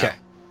 Okay.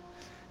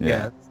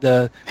 Yeah.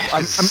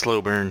 I'm,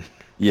 Slow burn.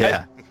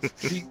 Yeah.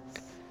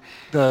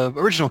 the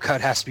original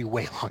cut has to be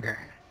way longer.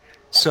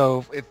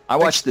 So if I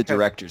watched the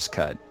director's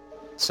cut,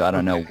 so I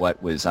don't know what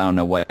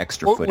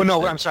extra Well, footage.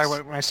 no, there I'm sorry.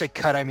 was. When I say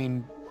cut, I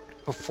mean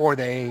before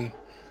they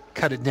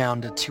cut it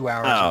down to 2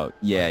 hours. Oh,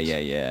 yeah.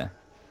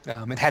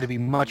 It had to be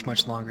much,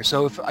 much longer.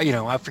 So if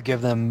I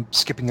forgive them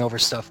skipping over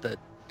stuff that.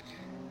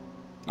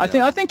 I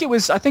think it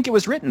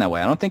was written that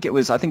way. I think that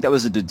was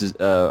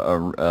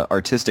a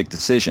artistic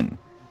decision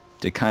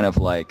to kind of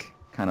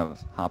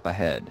hop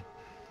ahead.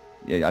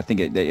 Yeah, I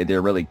think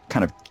they're really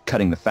kind of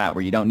cutting the fat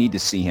where you don't need to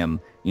see him,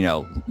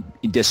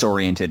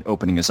 disoriented,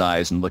 opening his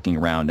eyes and looking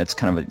around. That's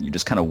you're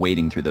just kind of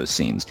wading through those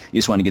scenes. You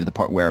just want to get to the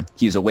part where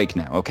he's awake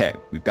now. Okay,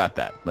 we've got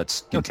that.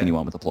 Let's continue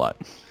on with the plot.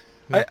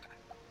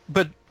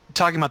 But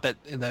talking about that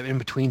in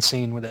between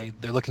scene where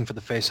they're looking for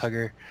the face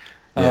hugger,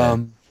 Yeah.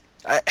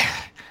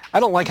 I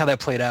don't like how that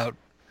played out.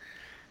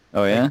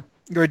 Oh yeah,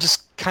 Where it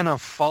just kind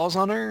of falls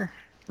on her.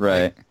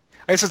 right.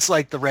 I guess it's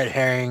like the red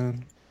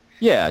herring,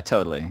 Yeah,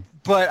 totally.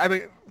 but I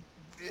mean,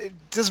 it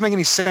doesn't make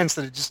any sense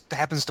that it just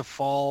happens to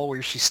fall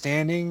where she's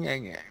standing.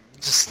 And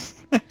just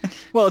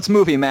Well, it's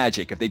movie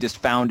magic. If they just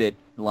found it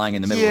lying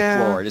in the middle of Yeah.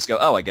 the floor, just go,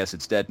 oh, I guess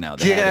it's dead now.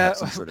 They had to Yeah. have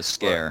some sort of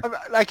scare.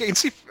 I can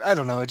see. I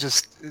don't know. It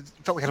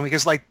felt like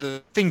because like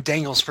the thing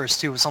dangles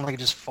first too. It sounds like it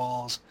just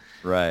falls.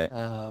 Right.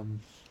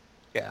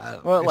 Yeah.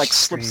 Well, it it's like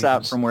slips strange.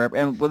 out from wherever.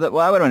 And what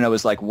I want to know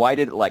is like, why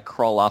did it like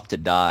crawl off to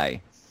die?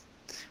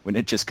 Wouldn't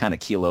it just kind of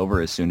keel over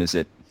as soon as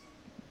it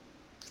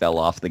fell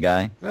off the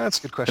guy? That's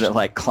a good But question. it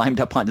like climbed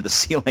up onto the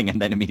ceiling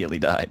and then immediately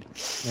died.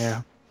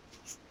 Yeah.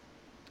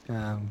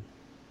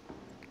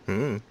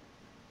 Hmm.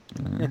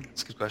 Yeah,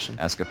 that's a good question.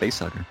 Ask a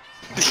facehugger.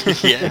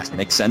 Yeah.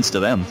 Makes sense to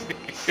them.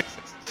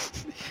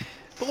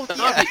 Well,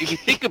 if you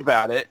think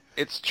about it,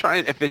 you're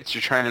trying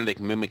to like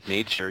mimic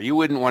nature, you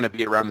wouldn't want to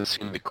be around the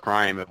scene of the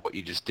crime of what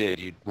you just did.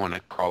 You'd want to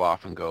crawl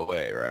off and go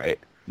away, right?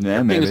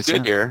 Yeah, maybe Everything's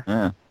good here.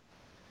 Yeah.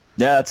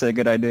 Yeah, that's a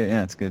good idea. Yeah,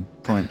 that's a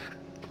good point.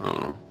 I don't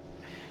know.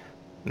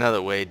 Now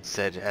that Wade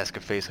said ask a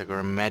facehugger, I'm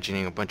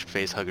imagining a bunch of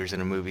facehuggers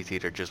in a movie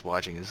theater just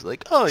watching. It's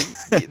like, oh,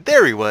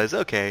 there he was.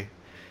 Okay.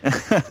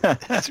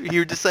 That's where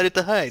you decided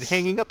to hide,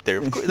 hanging up there.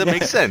 Of course, that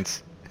makes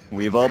sense.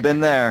 We've all been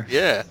there.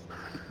 Yeah.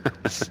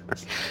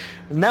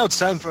 And now it's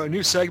time for a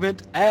new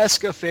segment,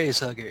 Ask a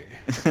Facehugger.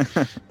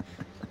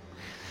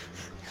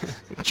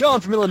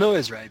 John from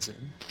Illinois writes in.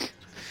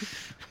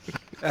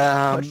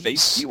 What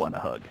face do you want to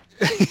hug?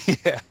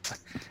 Yeah.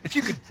 If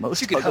you could,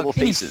 Most if you could hug huggable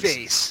any faces.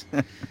 face.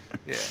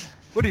 Yeah.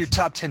 What are your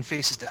top 10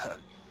 faces to hug?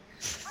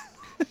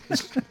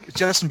 Is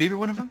Justin Bieber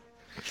one of them?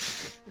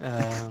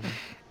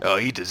 Oh,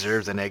 he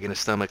deserves an egg in his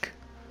stomach.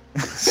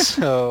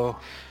 So,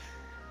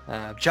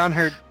 John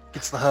Hurt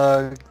gets the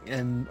hug,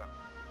 and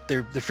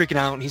they're freaking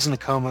out. And he's in a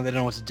coma. They don't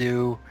know what to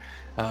do.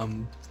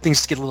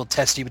 Things get a little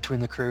testy between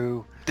the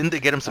crew. Didn't they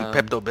get him some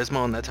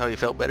Pepto-Bismol and that's how he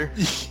felt better?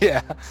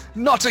 Yeah,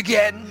 not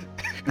again.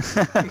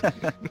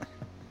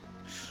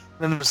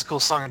 Then there's a cool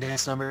song and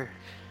dance number.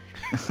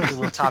 The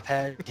little top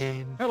hat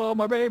cane. Hello,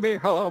 my baby.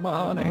 Hello, my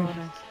honey.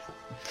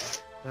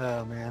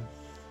 Oh man.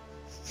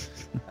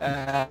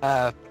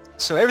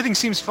 So everything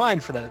seems fine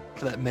for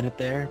that minute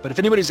there. But if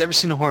anybody's ever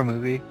seen a horror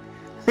movie,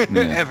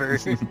 ever,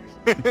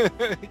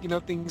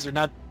 things are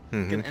not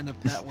gonna end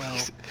up that well.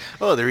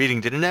 Oh, they're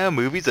eating dinner now.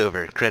 Movie's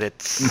over.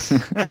 Credits.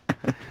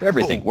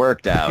 Everything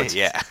worked out.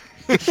 Yeah.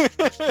 They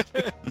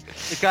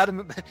got in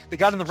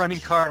the running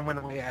car and went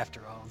away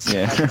after all. So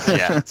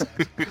Yeah.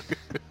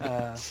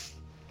 Yeah.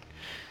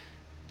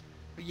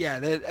 But yeah,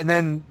 and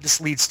then this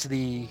leads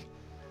to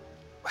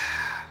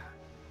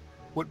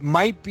what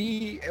might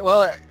be,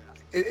 well,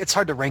 it's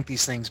hard to rank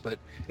these things, but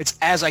it's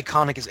as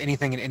iconic as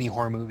anything in any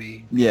horror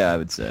movie. Yeah, I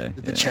would say.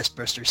 The chest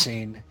burster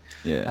scene.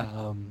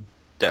 Yeah.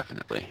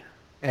 Definitely.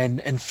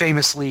 And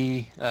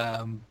famously,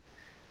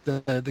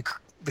 the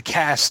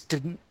cast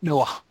didn't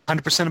know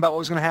 100% about what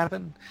was going to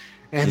happen,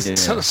 and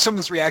so some of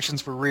those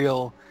reactions were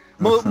real.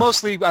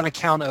 Mostly on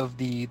account of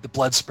the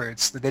blood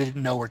spurts that they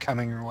didn't know were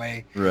coming her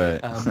way. Right.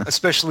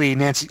 Especially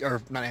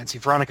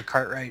Veronica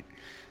Cartwright.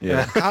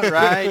 Yeah.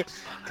 Cartwright.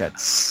 Got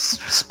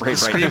sprayed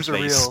The right in the screams are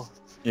face. real.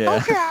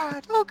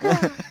 Yeah. Oh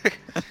God!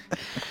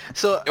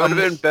 So It would have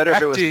been better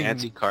if it was acting.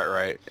 Nancy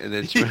Cartwright, and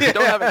then she was,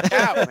 don't have a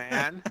cat,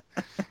 man.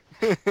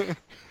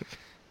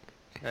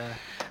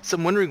 So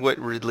I'm wondering what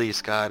Ridley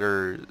Scott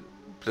or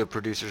the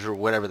producers or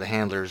whatever the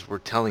handlers were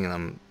telling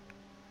them.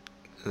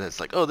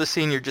 That's like, oh, this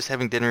scene you're just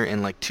having dinner,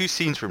 and like 2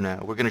 scenes from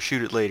now we're gonna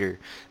shoot it later.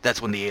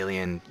 That's when the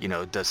alien,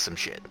 does some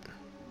shit.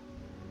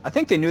 I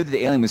think they knew that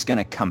the alien was going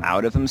to come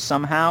out of him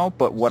somehow,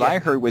 but what I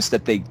heard was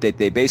that they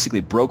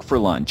basically broke for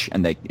lunch,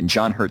 and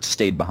John Hurt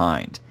stayed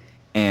behind,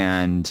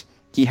 and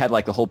he had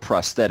like the whole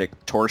prosthetic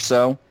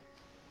torso,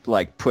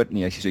 like so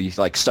he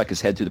like stuck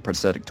his head through the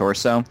prosthetic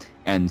torso,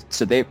 and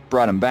so they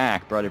brought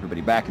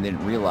everybody back, and they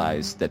didn't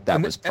realize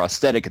that was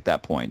prosthetic at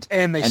that point.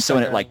 And they so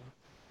when stuck it like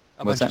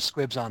a what's bunch that? of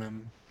squibs on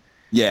him.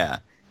 Yeah.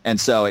 And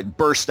so it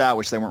burst out,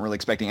 which they weren't really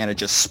expecting, and it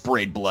just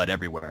sprayed blood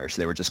everywhere.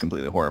 So they were just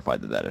completely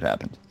horrified that had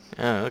happened.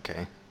 Oh,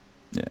 okay.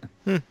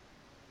 Yeah.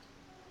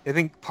 I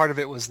think part of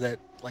it was that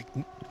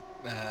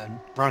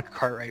Veronica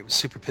Cartwright was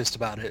super pissed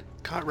about it,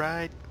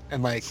 Cartwright.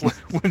 and like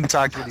wouldn't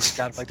talk to Ridley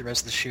Scott for like the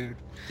rest of the shoot,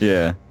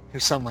 Yeah. or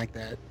something like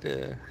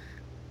that.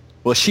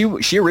 Well,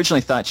 she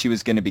originally thought she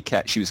was going to be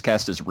she was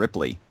cast as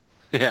Ripley.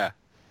 Yeah.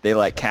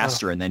 They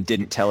cast her and then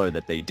didn't tell her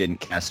that they didn't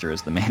cast her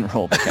as the main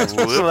role. They cast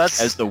her So that's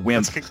as the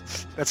wimp.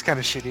 That's kind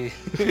of shitty.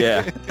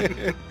 Yeah.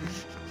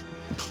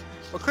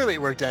 Well, clearly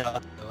it worked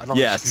out. Though. I don't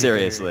Yeah, think she knew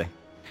better. seriously.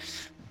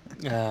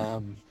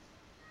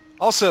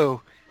 Also,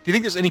 do you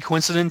think there's any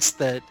coincidence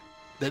that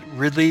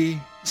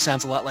Ridley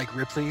sounds a lot like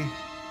Ripley?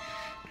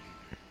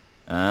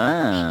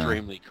 Ah.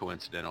 Extremely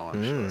coincidental,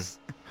 I'm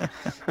sure.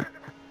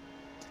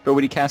 But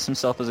would he cast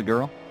himself as a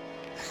girl?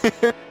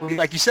 Well,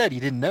 like you said, he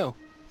didn't know.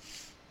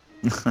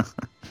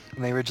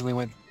 When they originally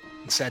went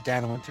and sat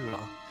down and went through it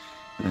all.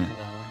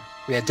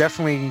 We had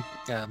definitely,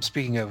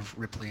 speaking of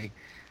Ripley,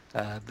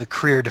 the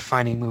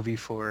career-defining movie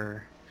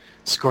for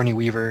Sigourney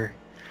Weaver.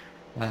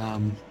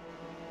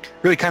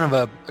 Really kind of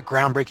a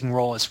groundbreaking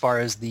role as far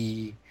as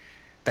the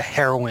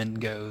heroine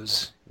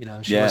goes.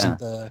 She wasn't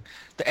the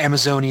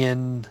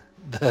Amazonian,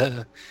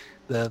 the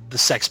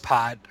sex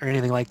pot or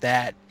anything like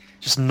that.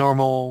 Just a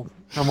normal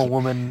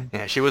woman.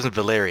 Yeah, she wasn't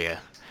Valeria.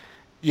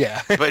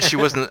 Yeah. But she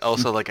wasn't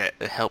also like a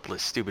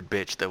helpless, stupid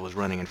bitch that was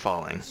running and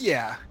falling.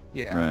 Yeah.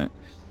 Right.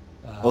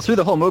 Well, through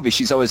the whole movie,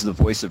 she's always the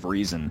voice of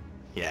reason.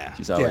 Yeah.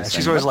 She's always,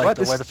 she's saying, always like,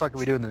 "What? why the fuck are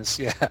we doing this?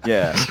 Yeah.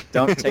 Yeah.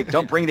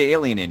 Don't bring the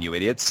alien in, you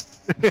idiots.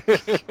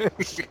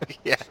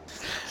 Yeah.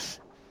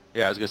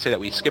 Yeah, I was going to say that.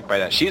 We skipped by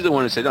that. She's the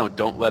one who said, no,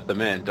 don't let them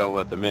in. Don't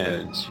let them in.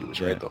 And she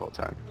was right the whole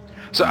time.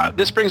 So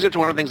this brings up to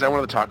one of the things I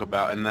wanted to talk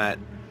about, and that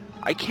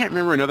I can't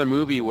remember another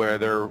movie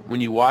where when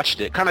you watched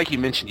it, kind of like you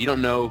mentioned, you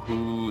don't know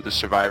who the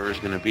survivor is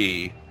going to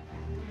be.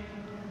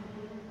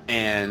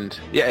 And,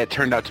 yeah, it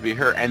turned out to be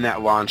her, and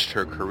that launched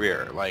her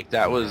career. Like,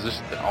 that was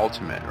just the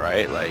ultimate,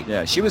 right? Like,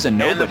 Yeah, she was a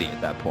nobody at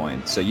that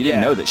point, so you didn't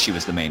Yeah. know that she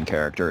was the main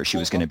character or she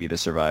was going to be the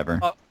survivor.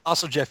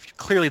 Also, Jeff,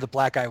 clearly the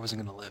black guy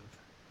wasn't going to live.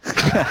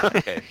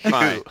 okay,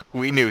 fine.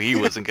 We knew he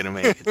wasn't going to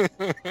make it.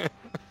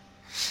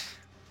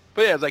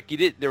 But yeah, it's like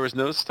there was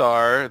no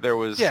star. There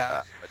was,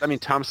 Yeah.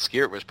 Tom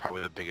Skerritt was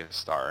probably the biggest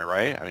star,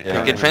 right? I mean,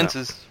 Yeah. Picket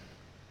fences.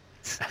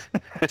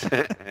 I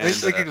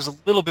think it was a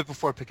little bit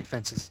before Picket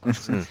Fences.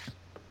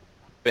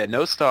 But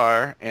no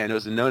star, and it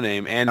was a no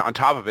name, and on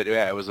top of it,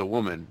 yeah, it was a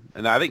woman,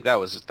 and I think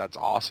that's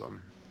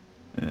awesome.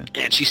 Yeah.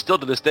 And she still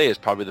to this day is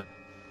probably the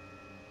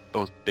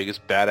most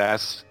biggest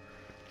badass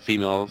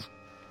female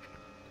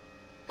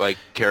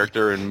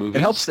character in movies.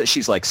 It helps that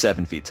she's like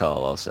 7 feet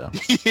tall also.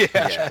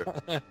 Yeah.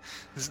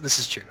 This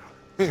is true.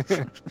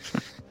 Yeah.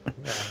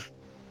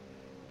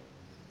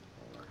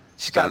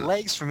 She's got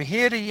legs from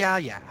here to ya.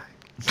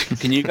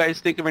 Can you guys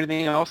think of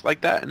anything else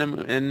like that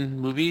in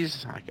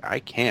movies? I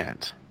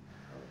can't.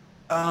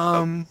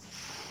 Man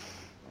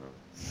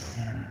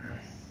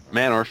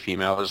or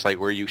female, just like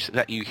where you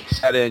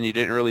sat in, you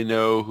didn't really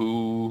know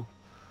who.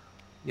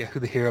 Yeah, who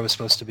the hero was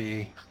supposed to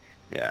be.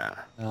 Yeah.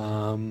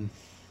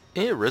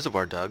 Yeah,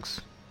 Reservoir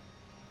Dogs.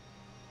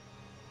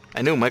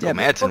 I knew Michael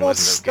Madsen well,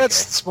 wasn't a good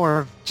that's more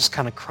of just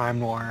kind of crime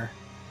noir.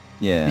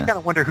 You Yeah. kind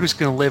of wonder who's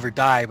going to live or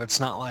die, but it's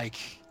not like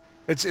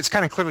it's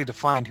kind of clearly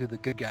defined who the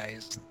good guy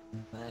is.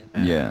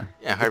 Yeah. guy.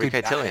 Yeah, The Harvey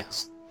good Keitel.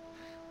 guys.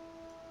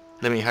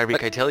 Let me Harvey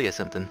Keitel you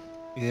something.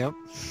 Yep.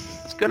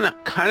 It's gonna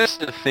kind of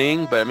the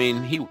thing, but I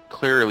mean, he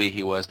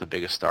was the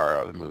biggest star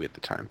of the movie at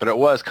the time. But it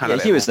was kind Yeah,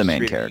 of he was the main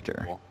treated character.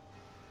 equal.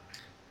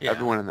 Yeah.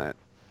 Everyone in that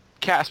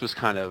cast was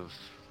kind of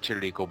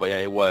treated equal, but yeah,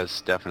 it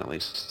was definitely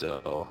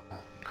still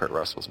Kurt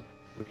Russell's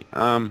movie.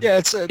 Yeah,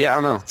 it's a, Yeah, I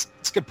don't know.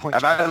 It's a good point.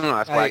 I don't know.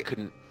 That's why I I-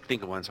 couldn't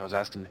think of one, so I was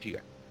asking if you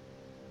guys.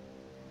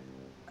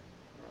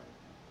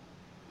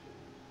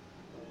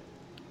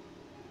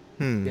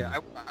 Yeah,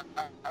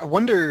 I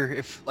wonder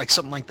if like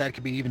something like that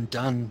could be even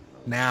done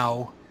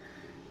now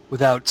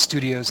without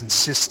studios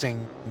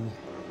insisting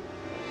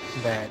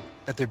that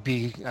there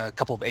be a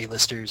couple of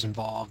A-listers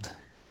involved.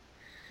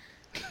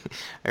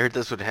 I heard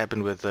that's what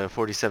happened with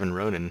 47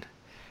 Ronin.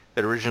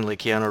 That originally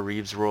Keanu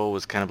Reeves' role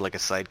was kind of like a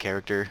side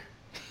character.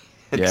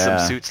 And Yeah.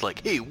 some suits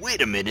like, hey,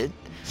 wait a minute.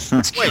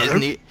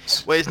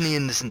 Why isn't he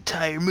in this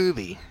entire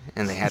movie?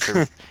 And they had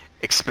to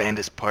expand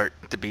his part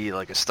to be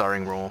like a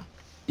starring role.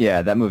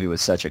 Yeah, that movie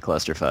was such a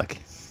clusterfuck.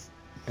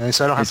 And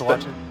so I don't have to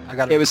watch it. I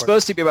got It was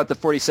supposed to be about the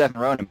 47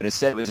 Ronin, but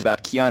instead it was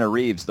about Keanu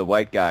Reeves, the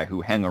white guy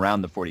who hung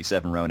around the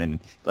 47 Ronin.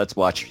 Let's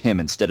watch him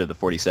instead of the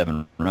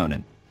 47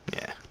 Ronin.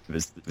 Yeah. It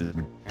was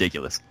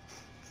ridiculous.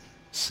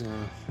 So,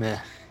 meh.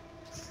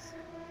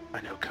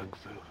 I know kung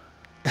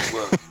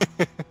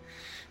fu.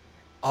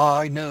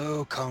 I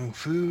know kung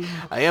fu.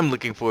 I am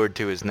looking forward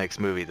to his next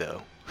movie,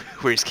 though,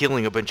 where he's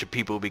killing a bunch of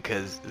people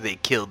because they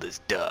killed his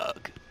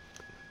dog.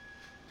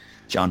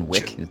 John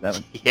Wick, is that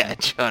what, Yeah,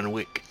 John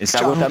Wick. is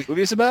that what that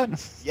movie is about?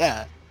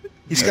 Yeah.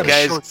 He's The got a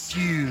guys short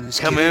fuse.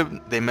 Come kid.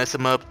 in, they mess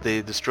him up,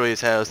 they destroy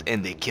his house,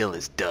 and they kill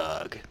his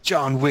dog.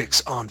 John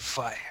Wick's on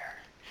fire.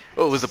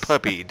 Well, it was a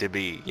puppy, to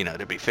be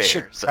fair.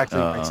 Sure, So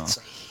practically writes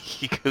itself.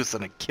 he goes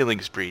on a killing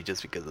spree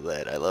just because of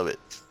that. I love it.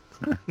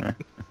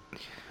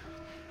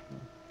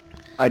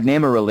 I'd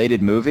name a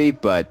related movie,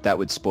 but that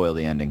would spoil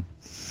the ending.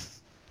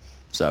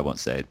 So I won't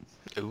say it.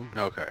 Ooh.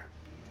 Okay.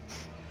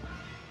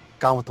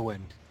 Gone with the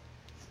Wind.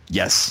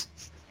 Yes.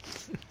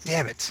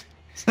 Damn it.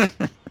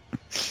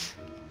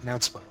 Now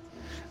it's spoiled.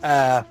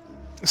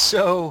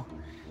 So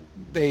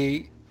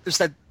there's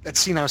that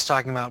scene I was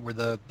talking about where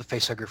the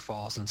facehugger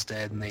falls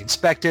instead, and they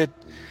inspect it.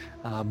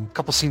 A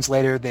couple scenes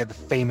later, they have the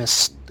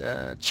famous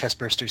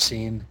chestburster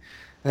scene,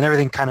 and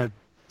everything kind of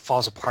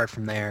falls apart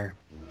from there.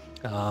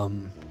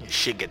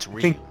 Shit gets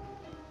real. think-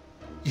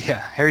 Yeah,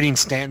 Harry Dean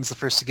Stanton's the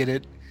first to get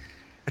it.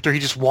 After he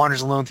just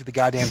wanders alone through the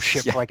goddamn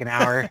ship for like an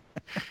hour.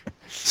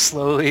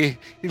 Slowly.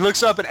 He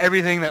looks up at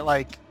everything that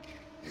like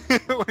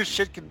where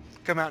shit can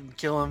come out and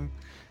kill him.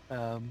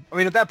 I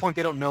mean, at that point,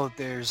 they don't know that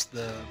there's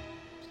the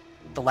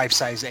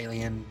life-size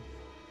alien.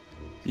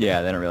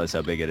 Yeah, they don't realize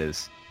how big it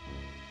is.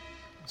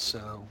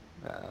 So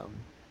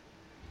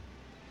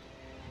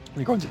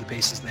they're going through the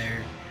bases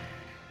there.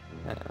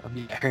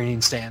 Yeah, Harry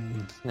Dean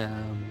Stanton.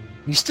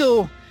 You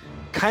still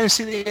kind of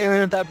see the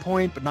alien at that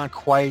point, but not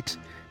quite.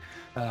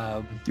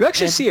 You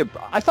actually and- see it.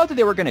 I thought that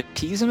they were going to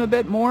tease him a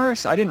bit more.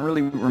 So I didn't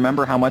really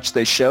remember how much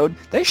they showed.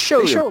 They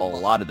showed They a showed-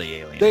 lot of the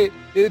alien.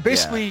 It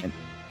basically, Yeah, and-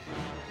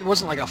 it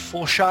wasn't like a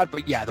full shot,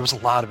 but yeah, there was a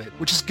lot of it,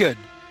 which is good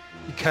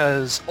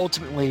because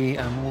ultimately,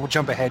 we'll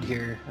jump ahead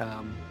here.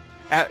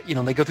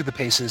 They go through the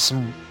paces,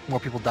 some more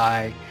people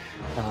die,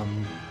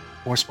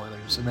 more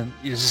spoilers, and then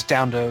it's just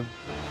down to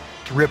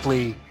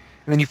Ripley, and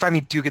then you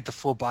finally do get the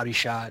full body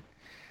shot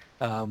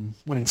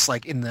when it's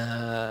like in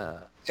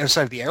the other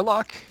side of the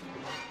airlock,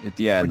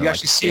 yeah, where the, you like,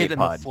 actually see it in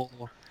the pod.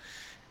 full,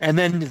 and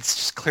then it's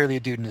just clearly a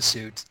dude in a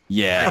suit.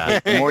 Yeah,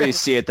 the more you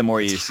see it, the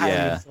more you It's see. highly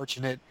Yeah,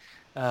 unfortunate.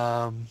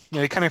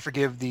 You kind of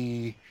forgive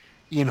the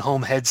Ian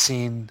Holm head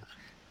scene.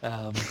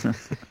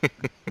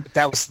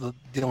 That was the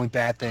only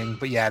bad thing.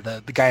 But yeah,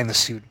 the guy in the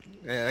suit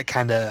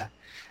kind of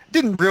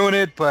didn't ruin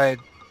it, but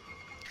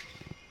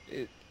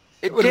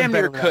It would've damn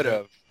been near better could without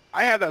have.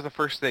 I have that as the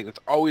first thing that's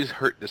always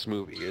hurt this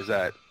movie is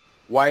that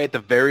why at the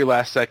very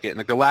last second,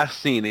 like the last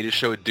scene, they just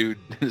show a dude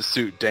in a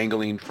suit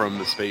dangling from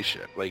the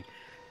spaceship. Like,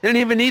 they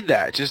didn't even need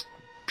that. Just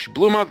she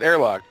blew him out the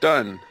airlock.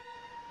 Done.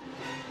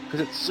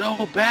 Because it's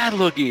so bad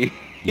looking.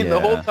 And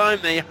the whole Yeah. time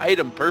they hide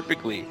him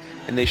perfectly,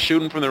 and they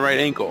shoot him from the right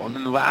angle. And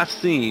then the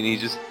last scene,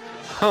 he's just,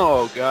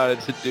 oh god,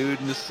 it's a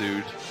dude in a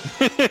suit.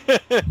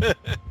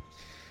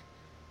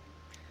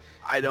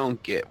 I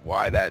don't get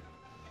why that.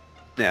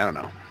 I don't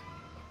know.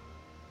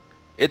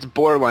 It's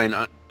borderline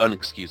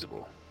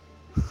unexcusable.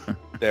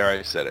 There,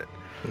 I said it.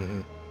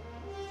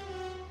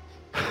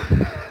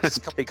 it's a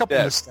Take couple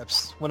that.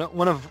 missteps.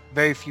 One of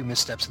very few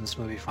missteps in this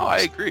movie. For Oh, I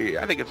us. agree.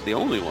 I think it's the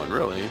only one,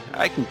 really.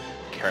 I can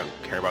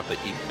care about the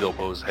eat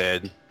Bilbo's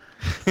head.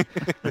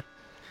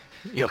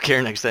 You'll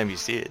care next time you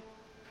see it.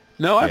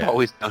 No, I've Yeah.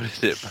 always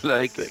noticed it, but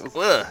like,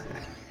 Ugh.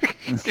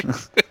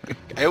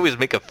 I always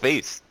make a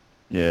face.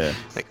 yeah.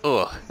 Like,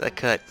 oh, that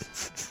cut.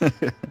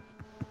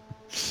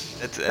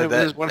 That's, it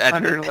was his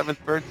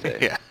 111th birthday.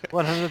 Yeah.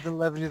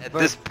 111th At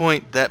birth. this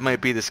point, that might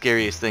be the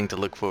scariest thing to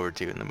look forward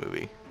to in the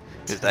movie.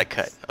 Is that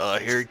cut. Oh,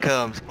 here it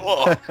comes.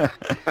 Oh.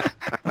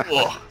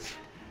 Oh.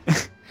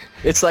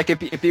 It's like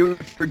if you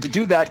were to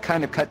do that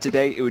kind of cut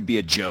today, it would be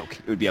a joke.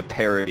 It would be a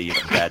parody of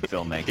bad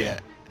filmmaking. Yeah.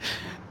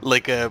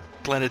 Like a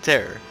Planet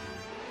Terror.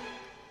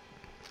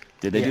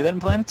 Did they Yeah. do that in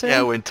Planet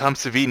Yeah, when Tom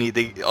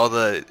Savini, all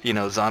the,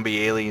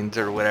 zombie aliens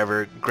or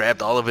whatever,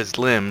 grabbed all of his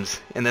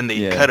limbs, and then they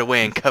Yeah. cut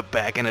away and cut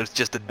back, and it was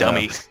just a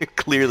dummy.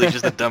 Clearly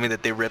just a dummy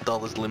that they ripped all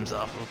his limbs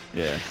off of.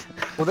 Yeah.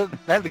 Well, that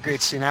had the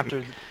great scene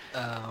after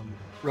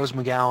Rose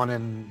McGowan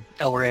and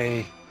El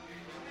Rey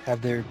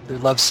have their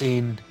love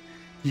scene.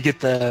 You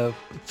get the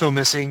film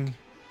missing,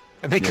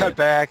 and they Yeah. cut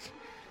back,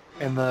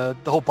 and the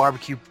whole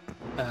barbecue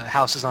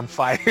house is on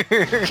fire.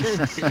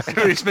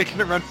 Everybody's making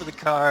a run for the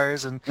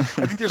cars, and I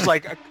think there's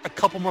like a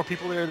couple more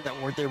people there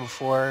that weren't there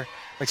before,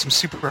 like some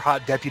super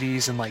hot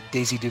deputies in like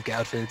Daisy Duke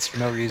outfits for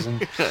no reason.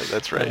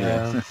 That's right.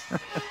 Yep.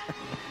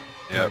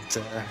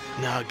 But,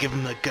 No, give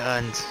him the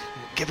guns.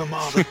 Give him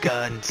all the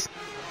guns.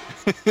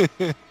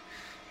 yeah,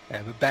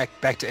 but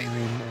back to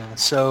Alien.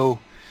 So,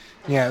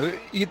 yeah,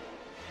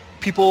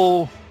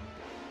 people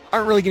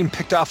aren't really getting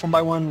picked off one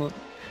by one.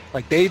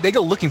 Like they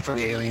go looking for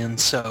the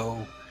aliens.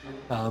 So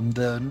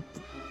the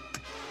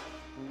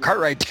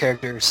Cartwright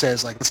character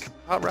says like, "Let's get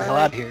the hell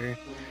out of here,"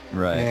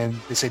 Right. and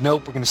they say,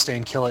 "Nope, we're going to stay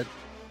and kill it."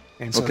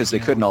 And Well, because they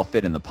couldn't all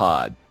fit in the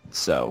pod.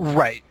 So.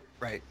 Right.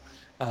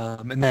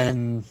 And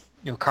then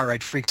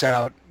Cartwright freaks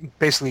out,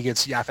 basically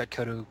gets Yaphet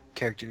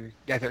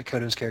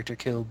Kotto's character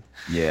killed.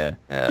 Yeah.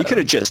 You could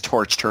have just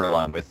torched her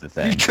along with the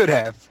thing. You could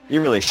have.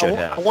 You really should I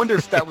have. wonder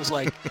if that was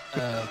like,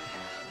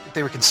 if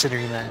they were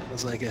considering that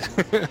was like a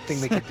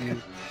thing they could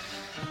do.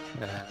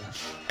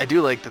 I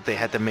do like that they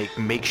had to make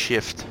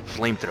makeshift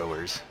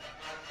flamethrowers.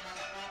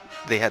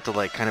 They had to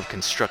like kind of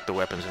construct the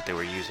weapons that they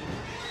were using.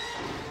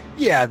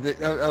 Yeah,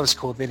 that was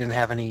cool. They didn't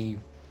have any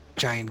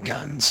giant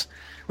guns,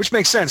 which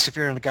makes sense if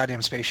you're in a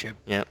goddamn spaceship.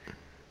 Yep.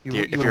 You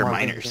If wouldn't you're want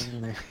miners. anything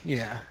in there.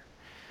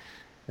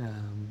 Yeah.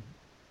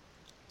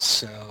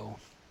 So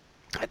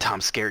That Tom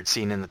Skerritt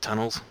scene in the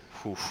tunnels.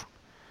 Oof.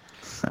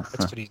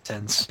 that's pretty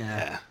intense. Yeah.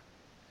 Yeah.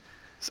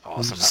 It's You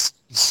awesome.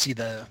 you see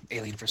the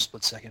alien for a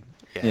split second.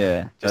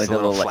 Yeah. Just Like a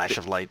little like, flash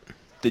of light.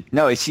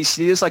 No, he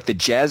does like the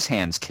jazz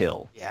hands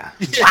kill. Yeah.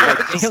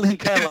 Like, alien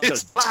kind of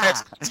It's goes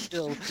fast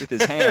kill. with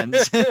his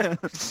hands.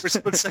 For a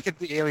split second,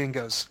 the alien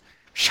goes,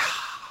 "Shah."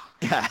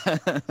 Yeah.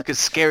 Because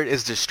Skerritt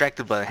is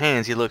distracted by the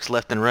hands. He looks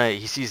left and right.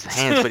 He sees the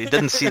hands, but he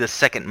doesn't see the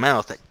second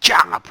mouth that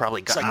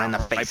probably got It's him right in the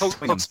like,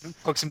 face.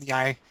 pokes him in the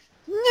eye.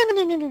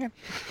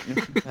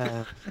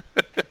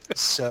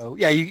 So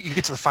yeah, you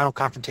get to the final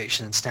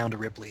confrontation. It's down to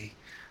Ripley.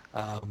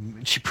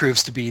 And she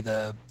proves to be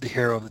the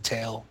hero of the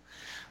tale,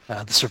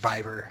 the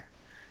survivor.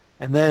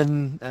 And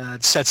then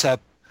it sets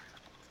up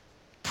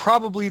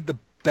probably the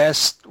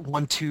best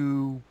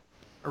 1-2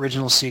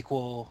 original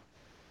sequel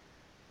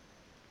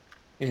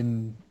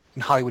in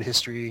Hollywood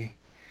history.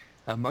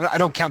 I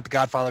don't count The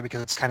Godfather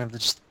because it's kind of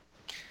just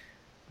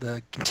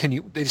the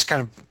continue. They just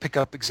kind of pick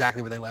up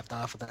exactly where they left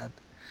off with that.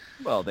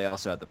 Well, they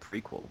also had the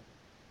prequel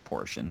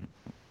portion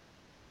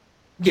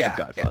Yeah, of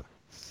Godfather.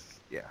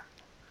 yeah.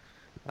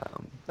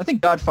 I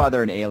think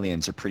Godfather and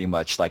Aliens are pretty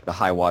much like the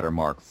high water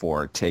mark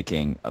for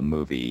taking a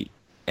movie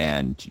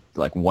and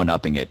like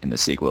one-upping it in the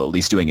sequel, at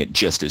least doing it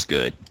just as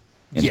good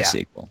in the Yeah.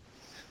 sequel.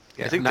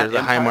 I think Not they're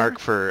the high Empire? mark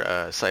for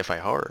sci-fi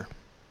horror.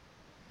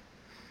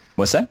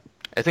 What's that?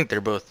 I think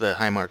they're both the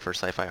high mark for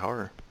sci-fi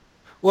horror.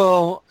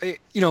 Well,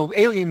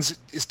 Aliens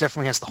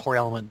definitely has the horror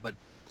element, but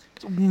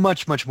it's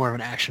much, much more of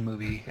an action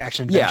movie,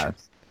 action adventure.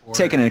 Or-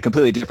 Taken in a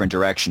completely different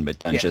direction, but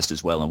done Yeah. just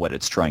as well in what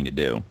it's trying to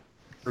do.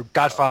 or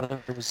Godfather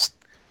was,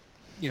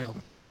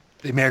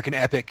 the American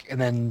epic, and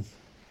then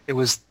it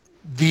was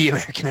the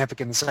American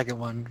epic in the second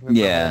one. with the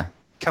Yeah.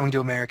 Coming to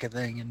America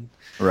thing, and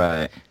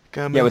Right.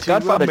 Coming Yeah, with to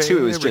Godfather 2,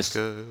 it was just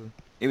America.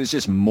 it was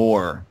just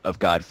more of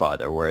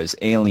Godfather, whereas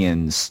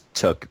Aliens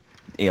took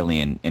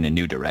Alien in a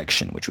new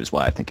direction, which was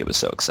why I think it was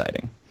so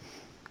exciting.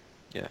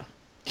 Yeah.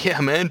 Yeah,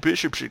 man,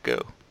 Bishop should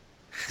go.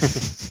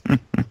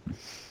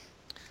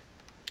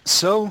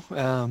 so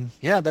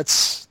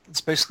that's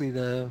basically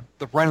the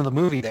run of the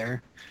movie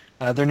there.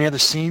 Are there any other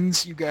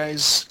scenes you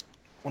guys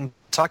want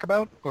to talk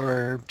about,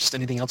 or just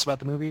anything else about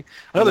the movie?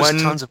 I know there's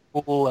One- tons of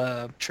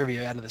cool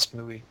trivia out of this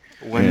movie.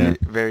 One Yeah.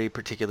 very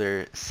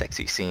particular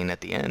sexy scene at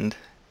the end.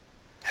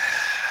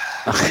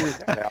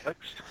 Alex?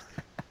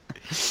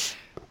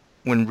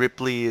 When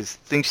Ripley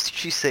thinks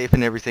she's safe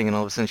and everything, and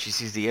all of a sudden she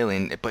sees the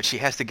alien, but she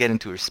has to get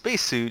into her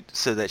spacesuit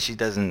so that she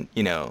doesn't,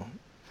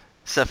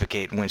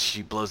 suffocate when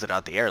she blows it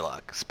out the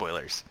airlock.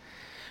 Spoilers.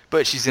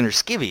 But she's in her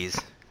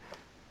skivvies.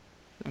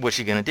 What's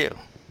she gonna do?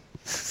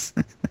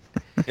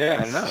 Yeah,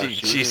 I don't know.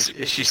 She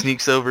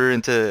sneaks over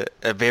into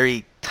a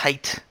very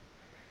tight,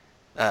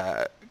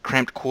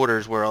 cramped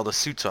quarters where all the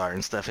suits are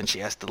and stuff, and she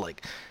has to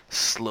like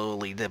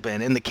slowly dip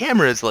in. And the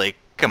camera is like,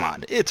 come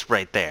on, it's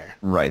right there,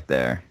 Right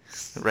there.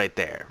 right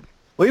there.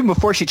 Well, even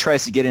before she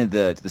tries to get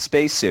into the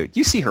spacesuit,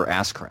 you see her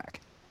ass crack.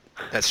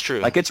 That's true.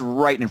 Like, it's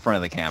right in front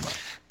of the camera.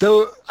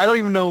 Though I don't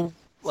even know,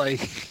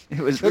 like,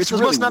 It's this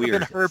really must not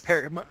weird. have been her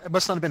pair. It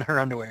must not have been her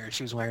underwear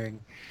she was wearing.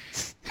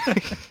 No,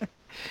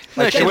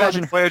 Like, she she,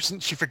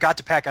 wasn't. she forgot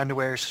to pack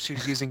underwear, so she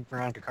was using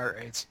Veronica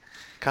Cartwright's.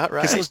 Caught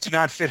Because those right. do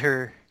not fit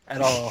her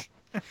at all.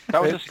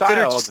 That was They the fit her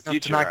style of just the enough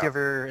future. to not give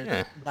her,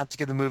 Yeah. not to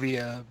give the movie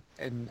an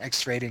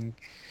X rating.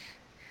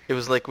 It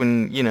was like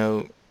when,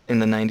 in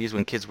the 90s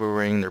when kids were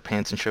wearing their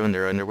pants and showing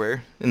their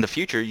underwear. In the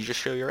future, you just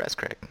show your ass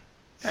crack.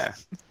 Yeah.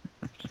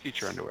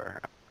 Future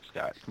underwear.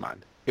 Scott, come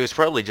on. It was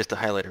probably just to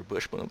highlight her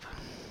bush bump.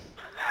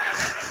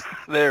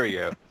 There we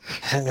go.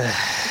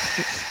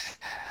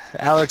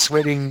 Alex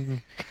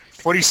waiting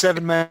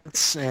 47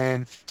 minutes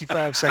and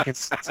 55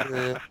 seconds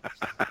to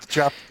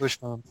drop the push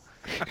bomb.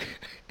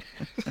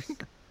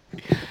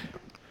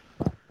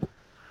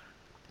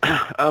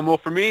 Well,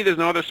 for me, there's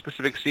no other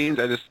specific scenes.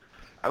 I don't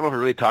know if we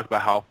really talked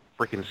about how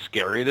freaking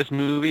scary this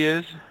movie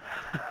is.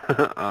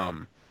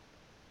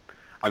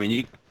 I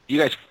mean, you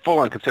guys full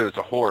on consider it's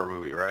a horror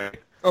movie, right?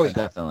 Oh yeah.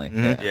 Definitely.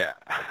 Mhm. Yeah.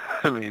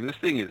 I mean, this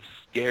thing is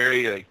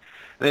scary. Like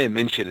they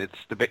mentioned, it's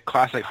the big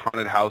classic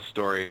haunted house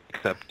story,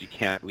 except you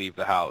can't leave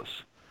the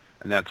house,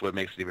 and that's what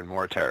makes it even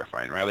more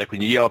terrifying, right? Like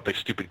when you yell at the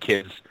stupid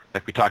kids,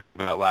 like we talked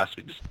about last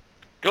week, just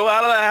go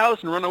out of the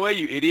house and run away,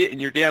 you idiot, in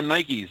your damn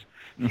Nikes.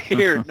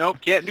 Here, nope,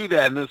 can't do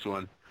that in this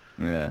one.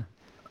 Yeah.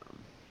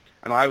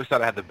 And I always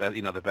thought I had the best,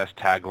 the best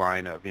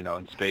tagline of,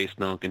 in space,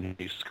 no one can hear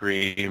you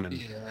scream, and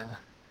Yeah.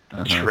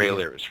 the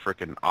trailer is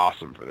freaking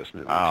awesome for this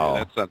movie, Oh, too.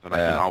 That's something I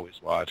yeah. can always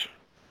watch.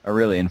 A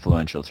really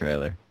influential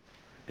trailer.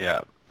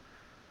 Yeah.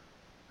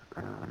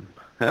 And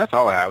that's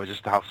all I had, was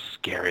just how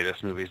scary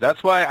this movie is.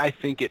 That's why I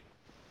think it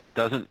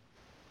doesn't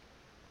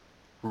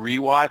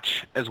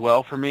rewatch as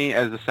well for me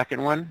as the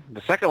second one.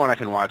 The second one I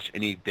can watch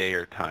any day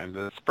or time.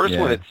 The first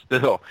one, Yeah. it's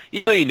still,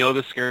 even though you know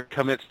the scare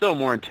coming, it's still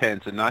more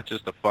intense and not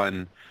just a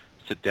fun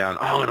sit down,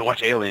 I'm going to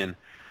watch Alien.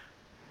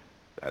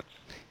 It's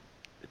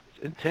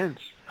intense.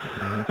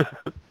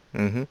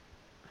 Mm-hmm.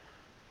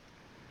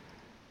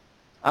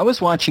 I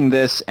was watching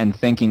this and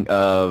thinking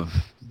of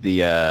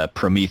the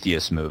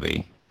Prometheus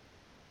movie.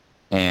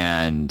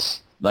 And,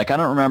 I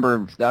don't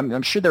remember,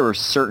 I'm sure there were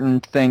certain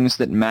things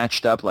that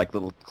matched up, like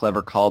little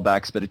clever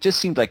callbacks, but it just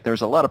seemed like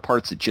there's a lot of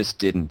parts that just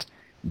didn't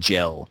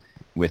gel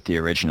with the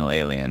original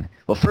Alien.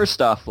 Well,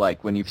 first off,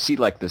 when you see,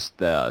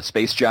 the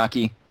space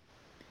jockey,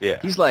 Yeah.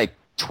 he's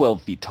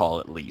 12 feet tall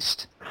at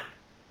least.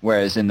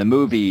 Whereas in the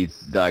movie,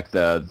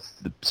 the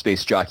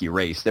space jockey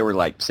race, they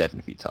were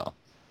 7 feet tall.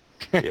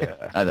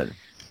 Yeah.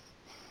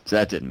 So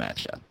that didn't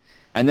match up.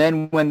 And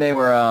then when they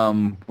were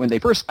when they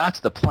first got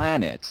to the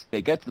planet,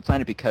 they get to the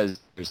planet because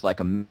there's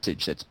a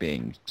message that's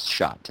being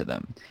shot to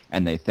them,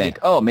 and they think,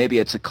 oh, maybe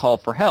it's a call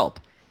for help.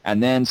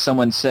 And then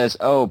someone says,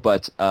 oh,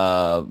 but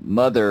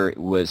Mother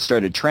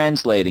started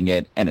translating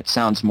it, and it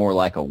sounds more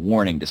like a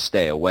warning to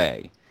stay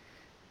away.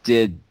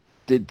 Did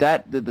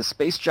the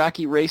space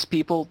jockey race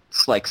people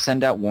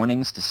send out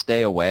warnings to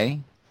stay away?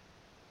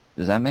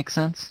 Does that make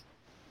sense?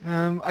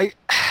 I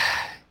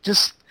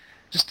just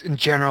in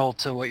general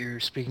to what you're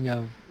speaking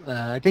of,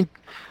 I think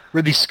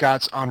Ridley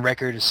Scott's on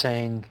record as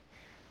saying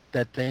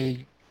that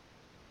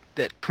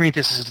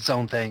Prometheus is its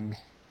own thing.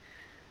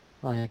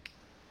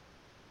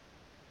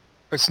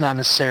 It's not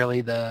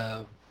necessarily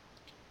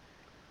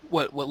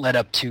what led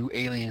up to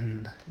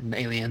Alien and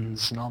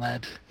Aliens and all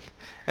that.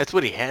 That's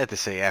what he had to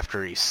say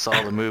after he saw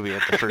the movie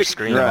at the first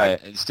screening.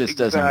 Right. It just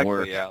doesn't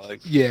work.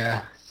 Alex.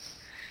 Yeah,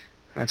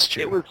 that's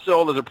true. It was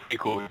sold as a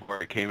prequel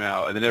before it came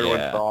out, and then everyone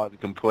Yeah. saw it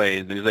and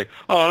complained, and he's like,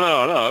 oh,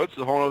 no, it's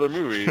a whole other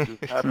movie. It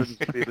just happens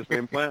to be the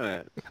same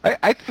planet.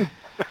 I think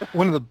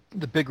one of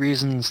the big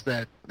reasons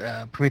that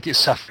Prometheus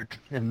suffered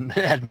and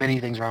had many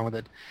things wrong with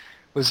it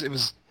was it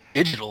was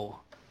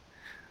digital.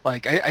 I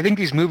think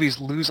these movies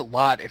lose a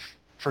lot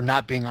for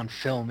not being on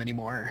film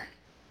anymore.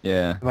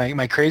 Yeah. Am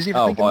I crazy for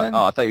Oh, thinking that?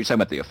 I thought you were talking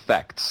about the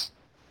effects.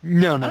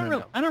 No.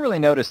 I don't really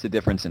notice the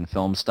difference in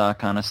film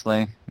stock,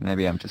 honestly.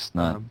 Maybe I'm just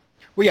not.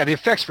 Well, yeah, the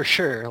effects for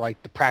sure,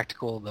 the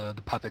practical, the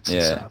puppets and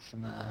Yeah. stuff,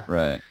 and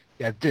Right.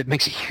 yeah, it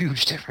makes a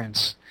huge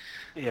difference.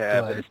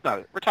 Yeah, But- but it's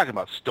not. We're talking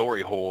about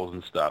story holes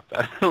and stuff.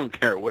 I don't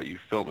care what you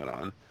film it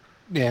on.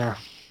 Yeah,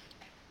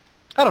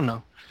 I don't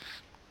know.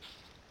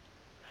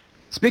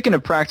 Speaking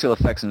of practical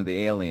effects into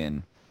the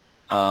Alien,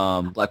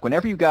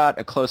 whenever you got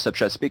a close-up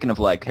shot, speaking of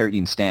Harry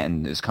Dean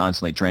Stanton is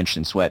constantly drenched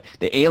in sweat,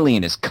 the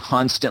Alien is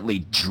constantly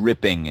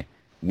dripping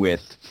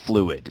with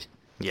fluid,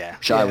 Yeah.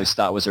 which I always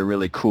thought was a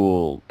really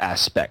cool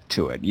aspect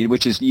to it,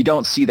 which is you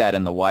don't see that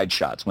in the wide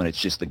shots when it's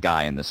just the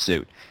guy in the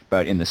suit.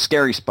 But in the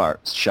scary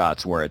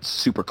shots where it's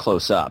super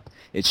close up,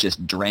 it's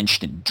just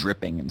drenched and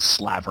dripping and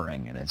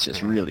slavering, and it's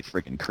just really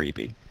freaking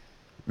creepy.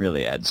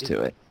 Really adds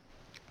to it.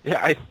 Yeah,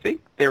 I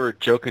think they were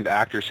joking to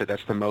actors said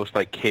that's the most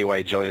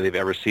KY jelly they've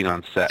ever seen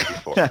on set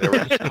before. They were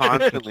just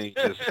constantly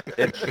just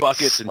in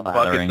buckets and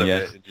buckets Slathering, of yeah.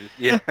 it. And just,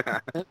 yeah.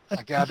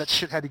 My God, that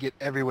shit had to get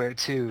everywhere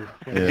too.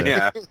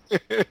 Yeah.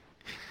 Yeah.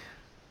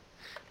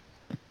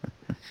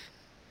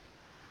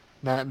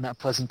 Not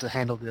pleasant to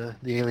handle the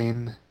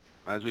alien.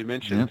 As we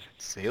mentioned,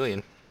 It's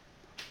Alien.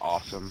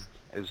 awesome.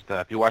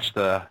 If you watch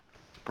the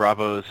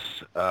Bravo's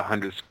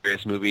 100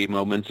 Scariest Movie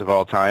Moments of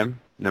All Time,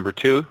 number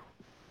 2,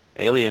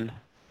 Alien.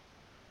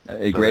 The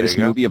So greatest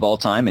there you go. movie of all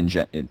time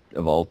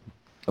of all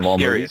movies?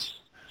 Scariest.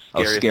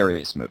 Oh,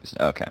 scariest movies.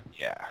 Okay.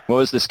 Yeah. What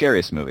was the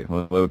scariest movie?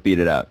 What would beat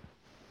it out?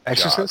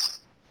 Exorcist?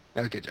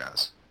 Okay,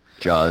 Jaws.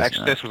 Jaws.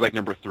 Exorcist was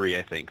number 3,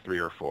 I think, 3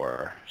 or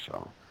 4.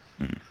 So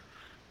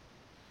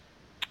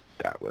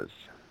that was,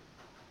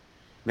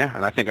 yeah,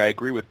 and I think I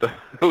agree with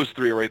those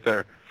 3 right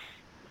there.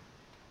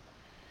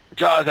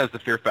 Jaws has the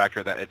fear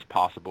factor that it's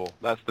possible.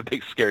 That's the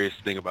big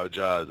scariest thing about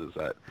Jaws is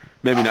that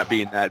maybe not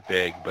being that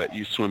big, but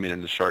you swimming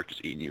and the shark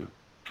just eating you.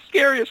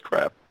 Scary as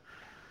crap.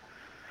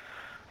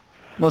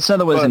 Well, it's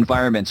one of those But-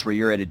 environments where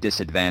you're at a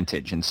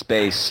disadvantage. In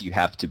space, you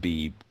have to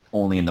be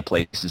only in the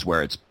places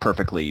where it's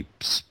perfectly,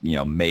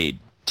 made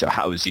to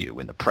house you.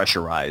 In the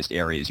pressurized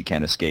areas, you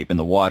can't escape. In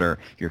the water,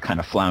 you're kind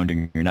of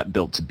floundering. You're not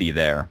built to be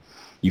there.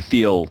 You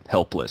feel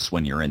helpless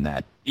when you're in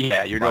that.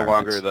 Yeah, you're no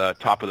longer the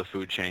top of the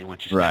food chain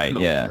once you step Right, in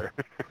the yeah. water.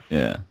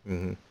 Yeah.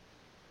 Mm-hmm.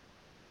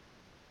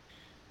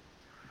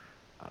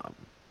 All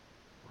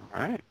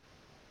right.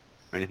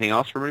 Anything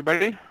else from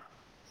anybody?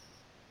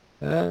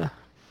 No,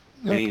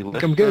 Any I think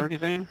lists I'm or good.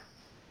 anything?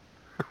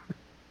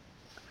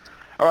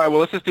 All right, well,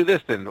 let's just do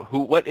this then.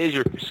 What is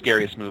your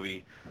scariest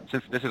movie?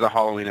 Since this is a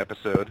Halloween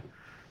episode.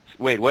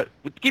 Wait, what?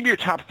 Give me your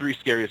top 3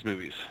 scariest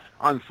movies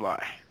on the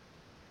fly.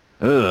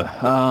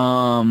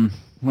 Ugh.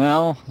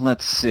 Well,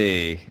 let's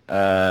see.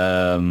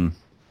 What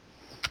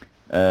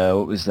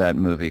was that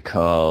movie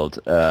called?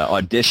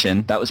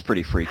 Audition. That was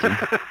pretty freaky.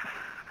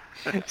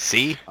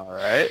 See? All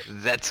right.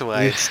 That's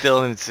why it's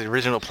still in its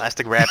original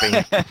plastic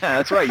wrapping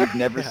That's right. You've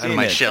never on seen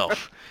my it.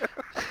 shelf.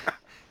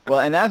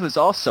 Well, and that was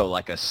also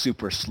like a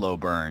super slow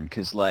burn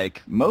because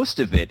like most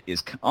of it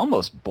is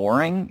almost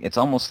boring. It's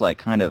almost like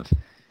kind of,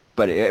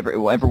 but every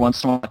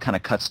once in a while it kind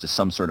of cuts to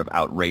some sort of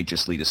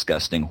outrageously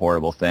disgusting,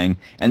 horrible thing,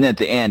 and then at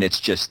the end it's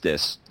just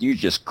this. You're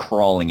just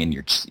crawling in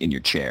your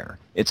chair.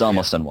 It's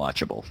almost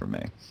unwatchable for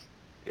me.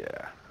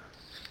 Yeah.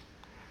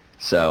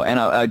 So, and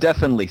I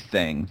definitely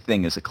Thing.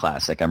 Thing is a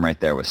classic. I'm right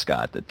there with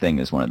Scott. That Thing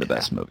is one of the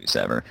best movies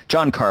ever.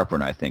 John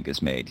Carpenter, I think,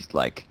 has made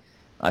like,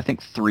 I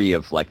think 3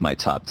 of like my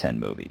top 10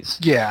 movies.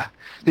 Yeah,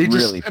 they just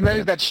Really and that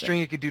fantastic.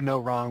 string, it could do no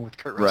wrong with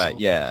Kurt Russell. Right.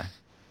 Yeah.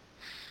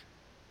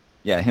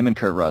 Yeah. Him and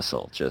Kurt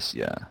Russell. Just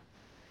yeah.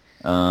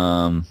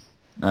 I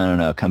don't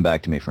know. Come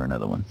back to me for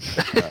another one.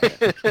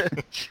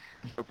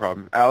 No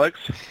problem. Alex?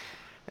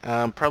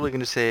 I'm probably going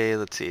to say,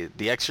 let's see,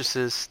 The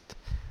Exorcist,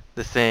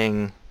 The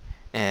Thing,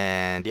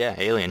 and yeah,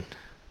 Alien.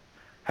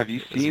 Have you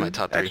Those are my seen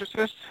top 3.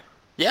 Exorcist?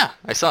 Yeah,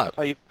 I saw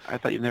it. I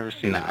thought you've never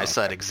seen No, it. I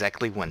saw it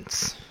exactly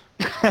once.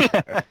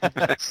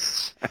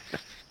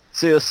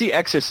 So you'll see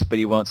Exorcist, but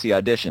you won't see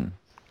Audition.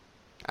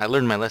 I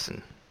learned my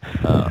lesson.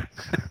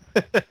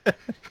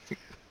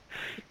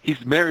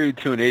 He's married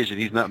to an Asian.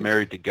 He's not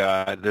married to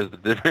God. There's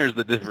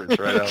the difference,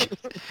 right, Alex?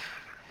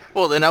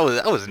 Well, then I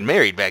wasn't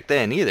married back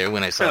then either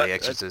when I saw The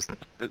Exorcist.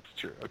 That's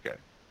true. Okay.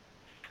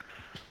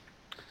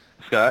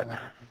 Scott?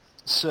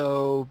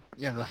 So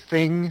yeah, The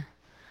Thing.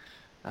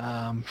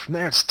 From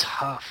there, it's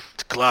tough.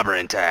 It's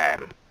clobbering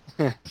time.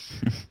 I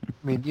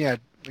mean, yeah,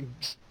 like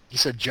you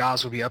said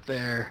Jaws would be up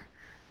there.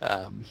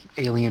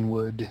 Alien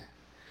would.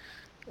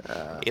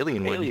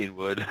 Alien would. Alien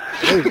would.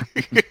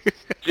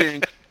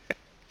 Jinx.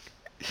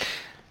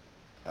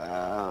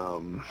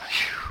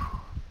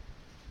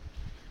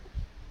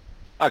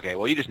 Okay,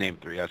 well, you just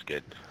named 3. That's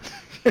good.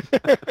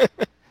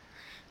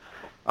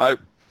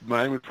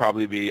 Mine would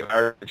probably be,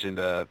 I mentioned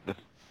the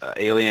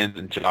Aliens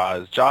and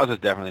Jaws. Jaws is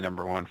definitely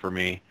number 1 for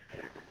me.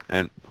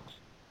 And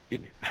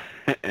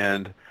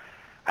yeah,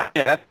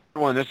 that's the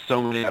one. There's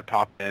so many that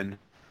pop in.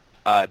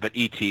 But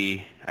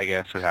E.T., I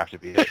guess, would have to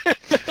be it.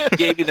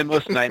 Gave me the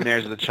most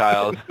nightmares as a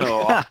child,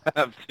 so I'll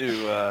have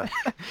to...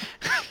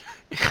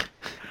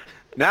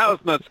 Now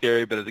it's not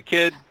scary, but as a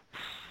kid,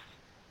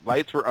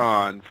 lights were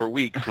on for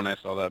weeks when I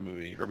saw that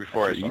movie, or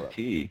before I saw it.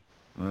 E.T.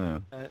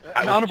 Wow.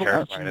 I was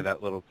terrified of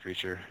that little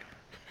creature.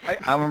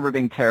 I remember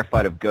being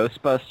terrified of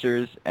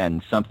Ghostbusters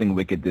and Something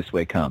Wicked This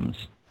Way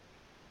Comes,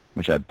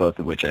 both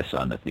of which I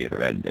saw in the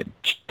theater. It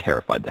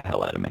terrified the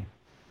hell out of me.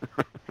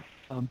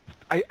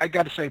 I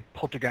got to say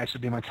Poltergeist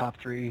would be my top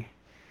 3.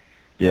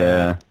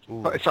 Yeah.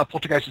 I saw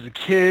Poltergeist as a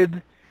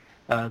kid.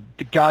 The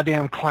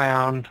goddamn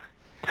clown.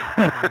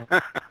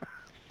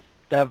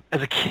 That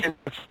as a kid,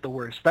 that's the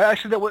worst. That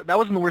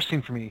wasn't the worst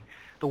scene for me.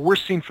 The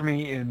worst scene for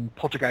me in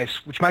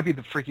Poltergeist, which might be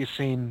the freakiest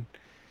scene,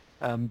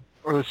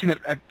 or the scene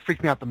that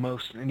freaked me out the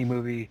most in any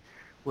movie,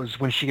 was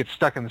when she gets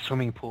stuck in the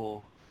swimming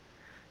pool,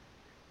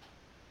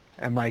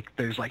 and like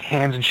there's like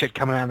hands and shit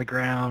coming out of the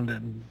ground,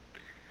 and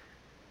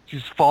she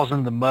just falls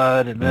into the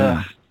mud, and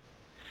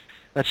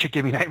that shit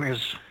gave me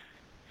nightmares.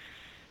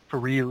 For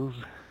reals.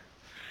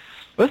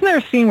 Wasn't there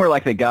a scene where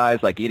like the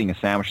guy's like eating a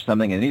sandwich or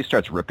something, and he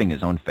starts ripping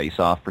his own face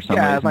off for some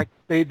reason? Yeah, like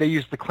they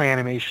used the clay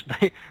animation.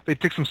 They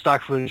took some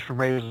stock footage from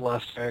Raiders of the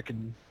Lost Ark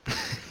and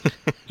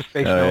just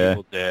face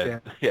Oh, yeah.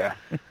 Dead. Yeah.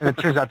 And it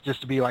turns out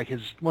just to be like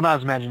his, well, not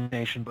his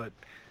imagination, but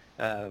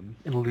an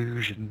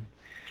illusion.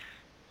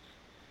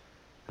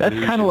 That's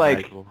kind of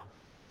like, Michael.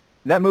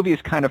 that movie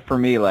is kind of for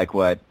me like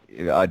what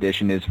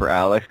Audition is for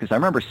Alex, because I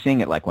remember seeing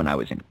it like when I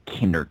was in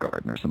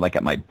kindergarten or something, like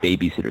at my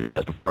babysitter's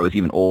house before I was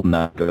even old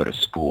enough to go to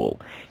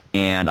school.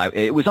 And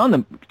it was on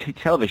the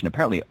television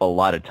apparently a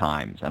lot of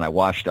times, and I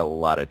watched it a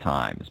lot of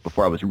times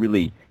before I was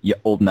really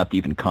old enough to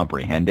even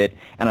comprehend it,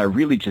 and I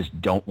really just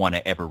don't want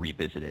to ever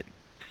revisit it.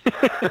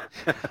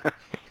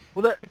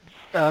 Well,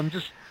 that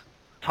just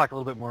talk a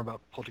little bit more about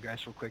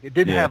Poltergeist real quick. It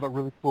did have a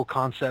really cool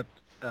concept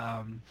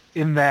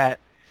in that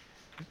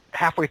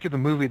halfway through the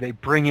movie they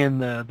bring in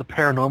the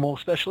paranormal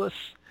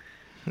specialists.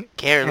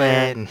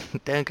 Carolyn,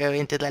 don't go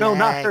into the No,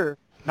 light.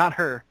 not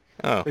her.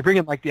 Oh. They bring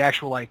in like the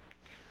actual like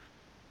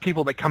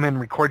people that come in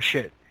and record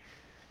shit,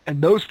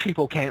 and those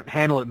people can't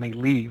handle it and they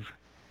leave.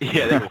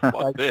 Yeah, they go,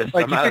 fuck this.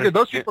 Like I'm you out figure of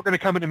those here. people are going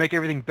to come in and make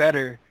everything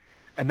better,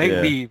 and they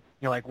Yeah. leave.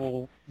 You're like,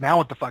 well, now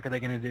what the fuck are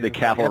they going to do? The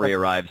cavalry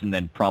arrives and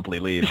then promptly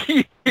leaves.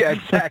 Yeah,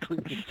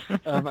 exactly.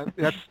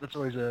 That's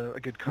always a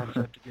good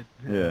concept to get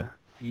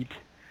eat.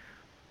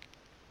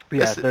 But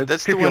yeah,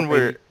 That's the creepy one old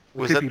where lady,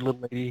 was creepy that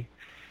little lady.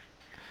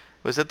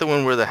 was that the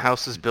one where the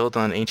house is built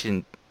on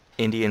ancient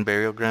Indian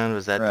burial ground?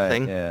 Was that the Right,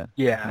 thing? yeah.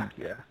 Yeah.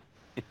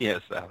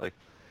 Yes, Alex.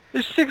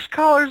 There's 6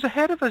 callers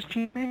ahead of us,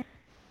 teammate.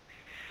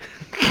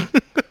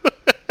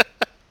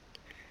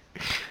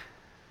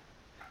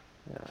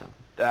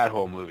 That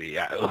whole movie,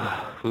 yeah.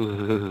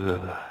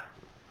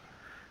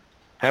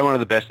 Had one of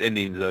the best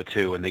endings though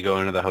too, when they go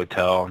into the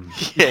hotel and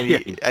Yeah,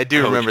 I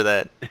do Coach- remember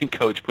that.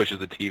 Coach pushes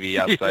the TV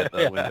outside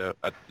the window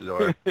at the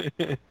door.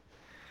 It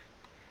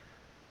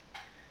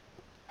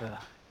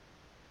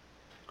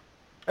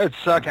would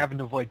suck having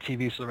to avoid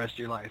TV for the rest of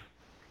your life.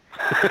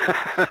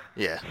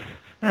 Yeah.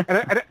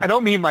 And I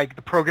don't mean like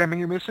the programming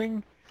you're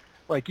missing.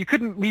 Like you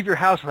couldn't leave your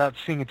house without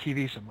seeing a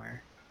TV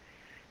somewhere.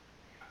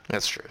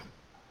 That's true.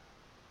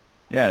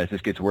 Yeah, it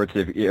just gets worse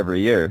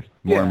every year.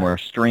 More and more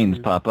streams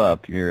pop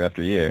up year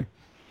after year.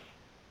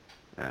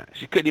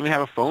 She couldn't even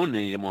have a phone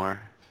anymore.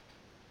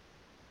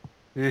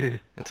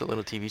 It's a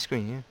little TV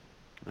screen,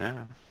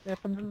 Yeah. Step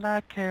in the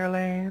light,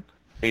 Caroline.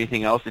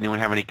 Anything else? Anyone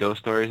have any ghost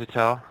stories to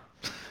tell?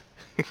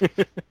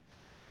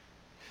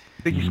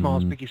 Biggie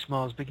Smalls, Biggie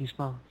Smalls, Biggie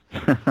Smalls.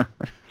 yeah.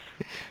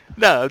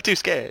 No, I'm too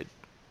scared.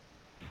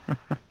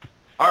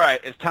 All right,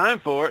 it's time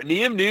for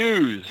Neum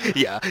News.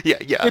 Yeah.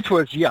 It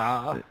was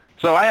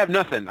So I have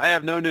nothing. I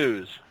have no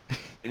news.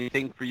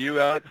 Anything for you,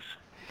 Alex?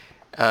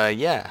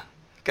 Yeah.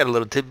 Got a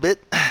little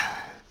tidbit.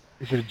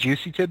 Is it a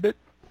juicy tidbit?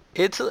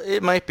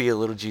 It might be a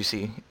little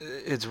juicy.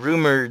 It's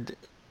rumored,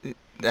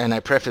 and I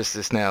preface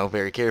this now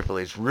very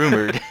carefully. It's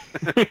rumored.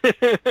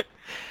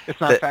 It's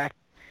not fact.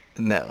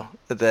 No,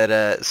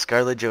 that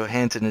Scarlett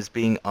Johansson is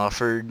being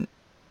offered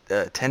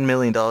 $10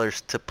 million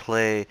to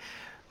play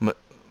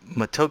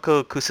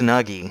Motoko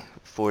Kusanagi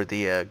for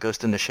the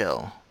Ghost in the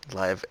Shell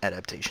live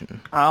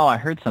adaptation. Oh, I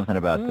heard something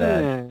about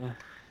that.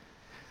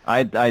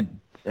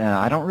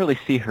 I don't really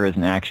see her as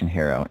an action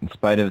hero, in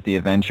spite of the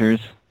Avengers.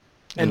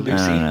 And I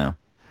Lucy. don't know.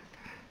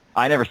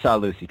 I never saw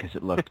Lucy because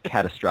it looked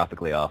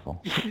catastrophically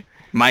awful.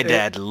 My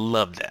dad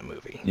loved that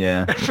movie.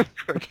 Yeah, Of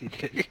course he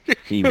did.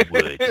 he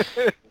would.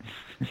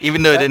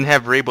 Even though it didn't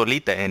have Ray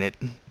Bolita in it,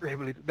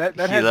 That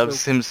he had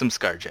loves him some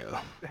ScarJo.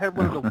 had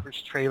one of the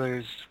worst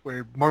trailers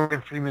where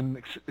Morgan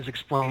Freeman is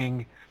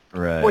explaining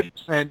Right.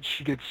 40%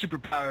 she gets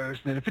superpowers,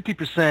 and then at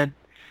 50%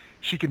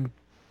 she can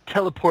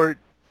teleport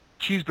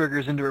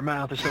cheeseburgers into her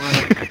mouth or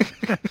something.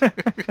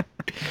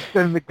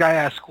 Then the guy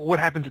asks, what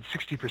happens at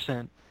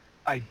 60%?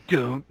 I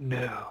don't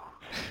know.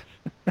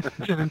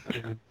 Dun,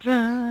 dun, dun.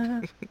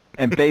 And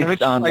And based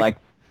it's on, like- like...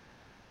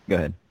 Go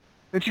ahead.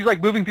 And she's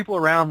like moving people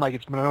around like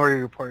it's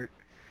Minority Report.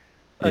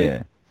 Like,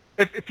 Yeah.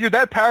 If you're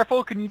that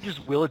powerful, can you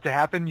just will it to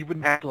happen? You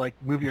wouldn't have to like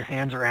move your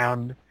hands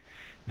around.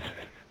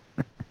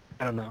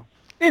 I don't know.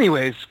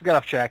 Anyways, we got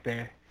off track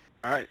there.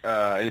 All right.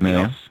 Anything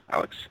Yeah. else,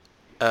 Alex?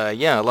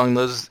 Yeah, along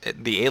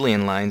the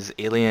Alien lines,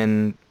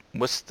 Alien,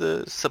 what's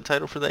the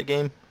subtitle for that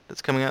game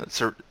that's coming out?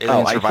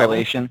 Alien Survival?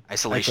 Isolation.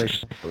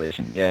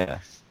 Isolation. Yeah.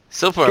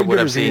 So far, Good what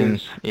I've seen,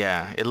 reviews.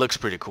 yeah, it looks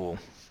pretty cool.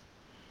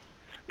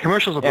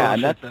 Commercials are Yeah,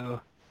 and bullshit,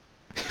 though.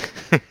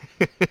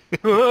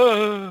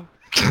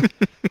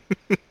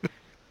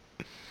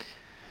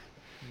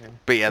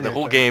 But yeah, the Yeah,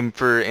 whole sorry. game,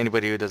 for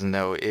anybody who doesn't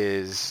know,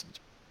 is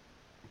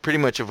pretty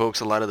much evokes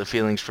a lot of the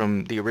feelings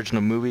from the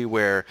original movie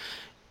where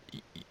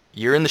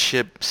you're in the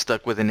ship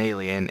stuck with an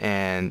alien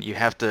and you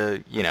have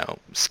to,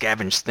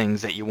 scavenge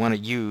things that you want to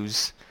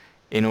use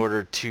in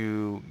order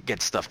to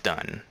get stuff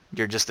done.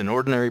 You're just an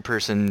ordinary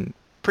person,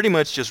 pretty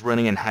much just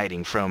running and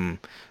hiding from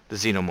the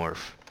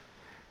xenomorph.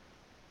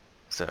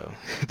 So,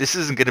 this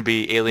isn't going to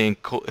be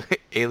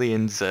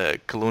Aliens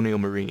Colonial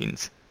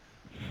Marines.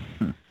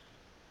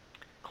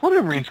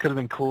 Colonial Marines could have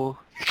been cool.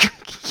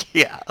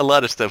 Yeah, a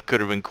lot of stuff could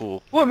have been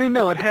cool. Well, I mean,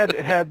 no, it had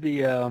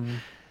the on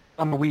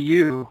the Wii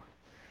U.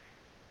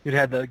 It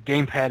had the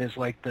gamepad as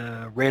like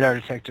the radar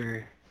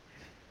detector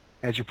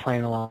as you're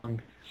playing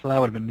along, so that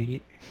would have been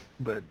neat.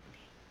 But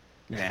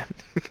yeah,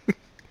 Do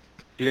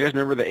you guys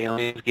remember the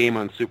Aliens game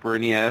on Super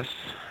NES?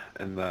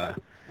 And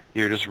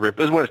you're just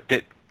Ripley. This is what it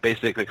did,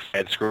 basically like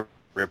side scroll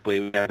Ripley.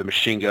 We had the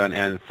machine gun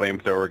and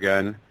flamethrower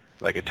gun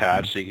like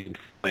attached, so you can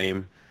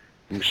flame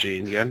the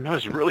machine gun. That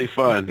was really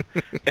fun.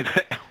 And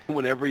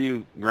whenever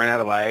you ran out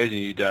of lives and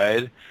you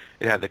died,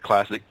 it had the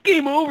classic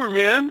 "Game over,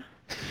 man."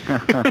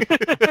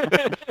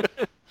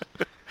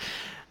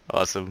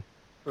 Awesome.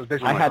 it was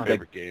basically I my had My the-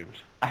 favorite games.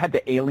 I had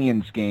the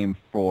Aliens game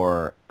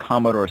for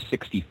Commodore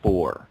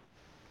 64.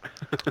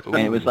 And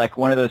it was like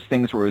one of those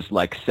things where it was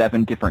like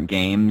 7 different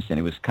games, and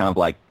it was kind of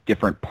like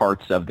different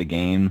parts of the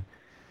game.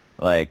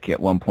 Like at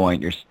one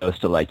point, you're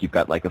supposed to like you've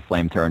got like a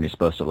flamethrower, and you're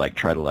supposed to like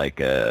try to like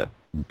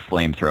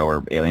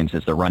flamethrower aliens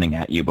as they're running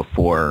at you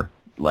before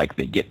like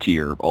they get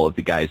to all of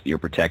the guys that you're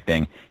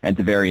protecting. At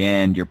the very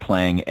end, you're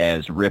playing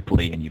as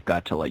Ripley, and you've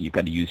got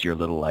to use your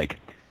little like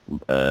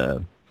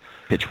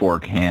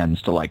pitchfork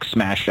hands to like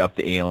smash up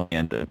the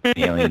alien,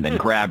 then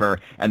grab her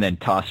and then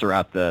toss her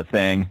out the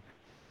thing.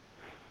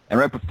 And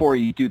right before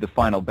you do the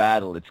final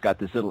battle, it's got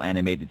this little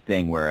animated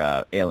thing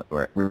where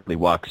Ripley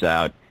walks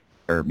out,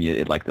 or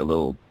like the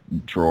little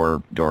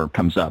drawer door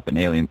comes up, and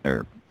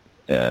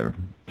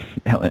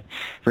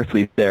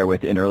Ripley's there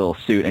in her little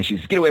suit, and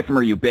she's, "Get away from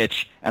her, you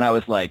bitch!" And I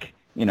was like,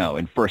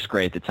 in first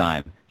grade at the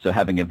time, so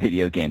having a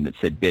video game that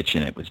said "bitch"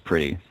 in it was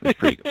pretty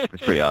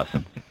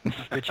awesome.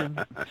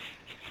 Bitchin'.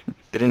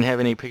 They didn't have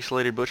any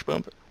pixelated bush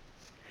bump?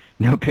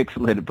 No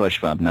pixelated bush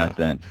bump, not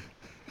then.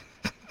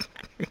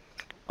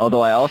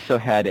 Although I also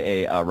had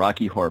a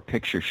Rocky Horror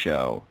Picture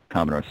Show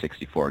Commodore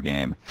 64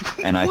 game,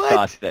 and I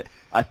thought that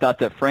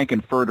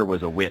Frankenfurter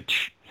was a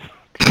witch.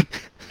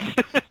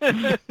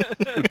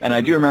 And I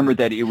do remember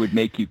that it would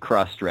make you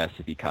cross-dress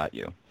if he caught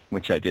you,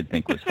 which I did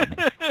think was funny.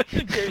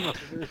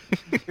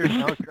 There's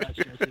no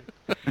cross-dressing.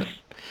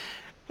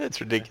 That's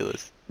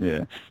ridiculous.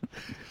 Yeah.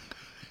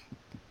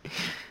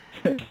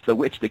 It's the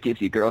witch that gives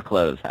you girl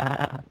clothes.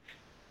 Any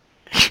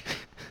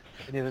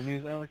other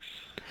news, Alex?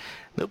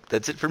 Nope,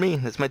 that's it for me.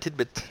 That's my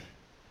tidbit.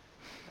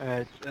 All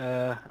right.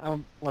 I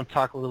want to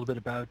talk a little bit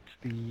about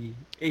the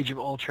Age of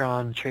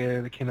Ultron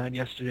trailer that came out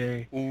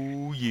yesterday.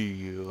 Oh,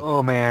 yeah.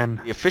 Oh,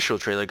 man. The official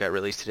trailer got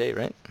released today,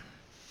 right?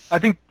 I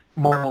think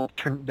Marvel,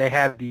 they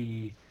had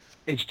the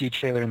HD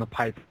trailer in the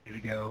pipe ready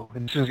to go,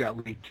 and as soon as it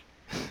got leaked,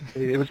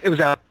 it was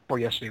out before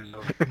yesterday was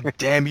over.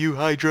 Damn you,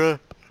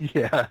 Hydra!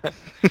 Yeah.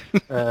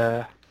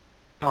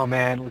 Oh,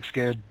 man, it looks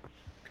good.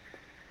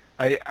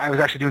 I was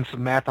actually doing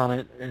some math on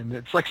it, and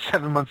it's like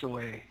 7 months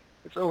away.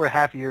 It's over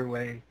half a year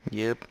away.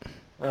 Yep.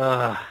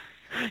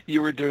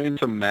 You were doing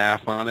some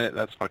math on it?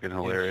 That's fucking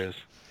hilarious.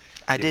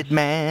 I did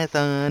math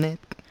on it.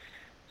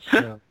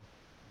 So,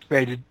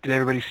 Ray, did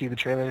everybody see the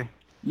trailer?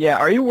 Yeah,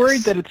 are you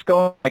worried that it's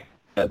going like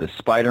the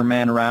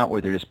Spider-Man route where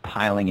they're just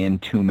piling in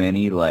too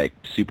many like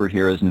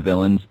superheroes and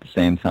villains at the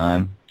same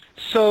time?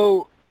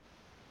 So,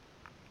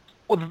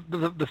 well,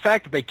 the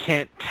fact that they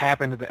can't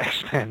tap into the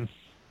X-Men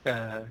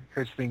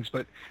hurts things,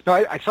 but no,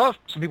 I saw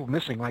some people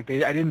missing. Like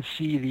I didn't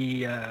see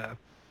the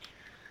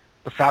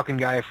Falcon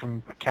guy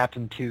from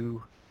Captain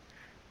 2.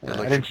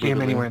 I didn't see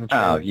him anywhere in the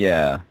trailer. Oh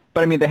yeah,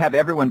 but I mean they have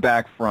everyone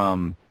back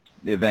from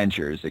the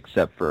Avengers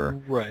except for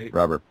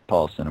Robert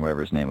Paulson or whatever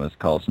his name was,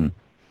 Coulson.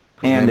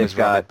 And they've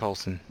got Robert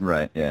Paulson.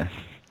 Right, yeah,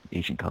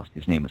 Agent Coulson.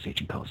 His name was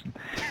Agent Coulson.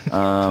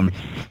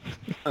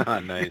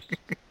 Nice.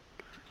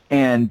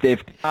 And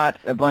they've got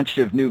a bunch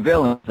of new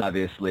villains,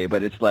 obviously,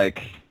 but it's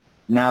like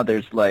now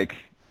there's like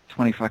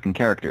 20 fucking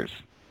characters.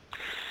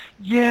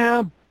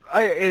 Yeah,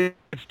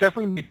 it's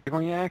definitely a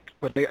juggling act,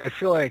 but I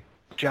feel like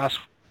Joss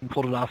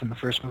pulled it off in the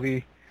first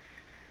movie.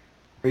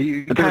 But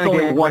there's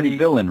only one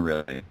villain,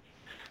 really.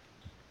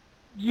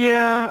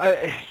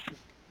 Yeah,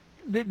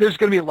 there's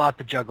going to be a lot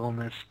to juggle in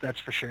this, that's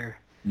for sure.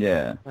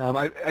 Yeah. It's going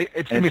to be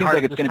it seems hard.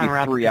 Like it's going to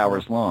be 3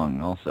 hours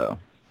long, also.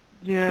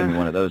 Yeah. It's going to be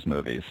one of those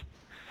movies.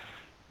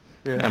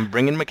 Yeah. I'm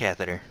bringing my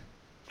catheter.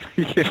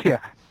 Yeah.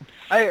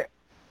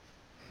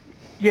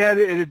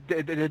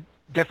 It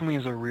definitely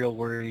is a real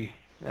worry.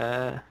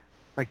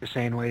 Like you're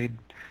saying, Wade,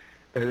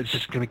 that it's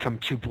just going to become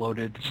too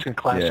bloated. It's going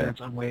to collapse in its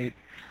own weight.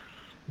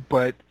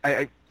 But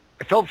I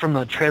felt from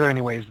the trailer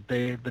anyways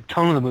that the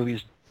tone of the movie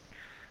is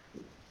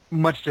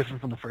much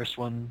different from the first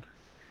one.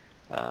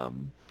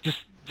 Just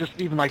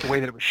even like the way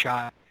that it was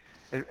shot,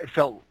 it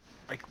felt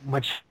like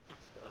much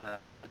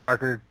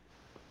darker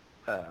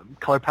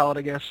color palette,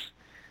 I guess.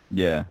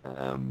 Yeah.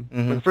 But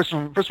the first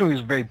movie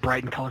was very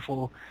bright and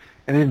colorful,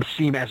 and it didn't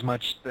seem as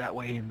much that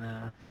way in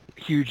the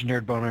huge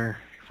nerd boner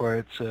for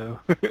it, so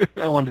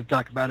I wanted to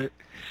talk about it.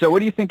 So what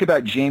do you think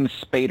about James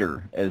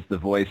Spader as the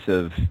voice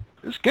of...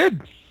 It's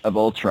good. ...of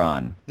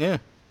Ultron? Yeah.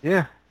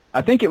 Yeah.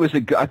 I think it was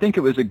a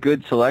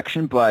good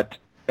selection, but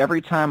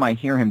every time I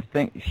hear him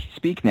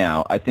speak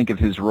now, I think of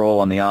his role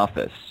on The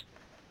Office.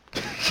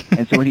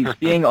 And so when he's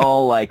being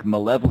all like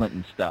malevolent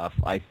and stuff,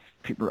 I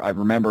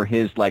remember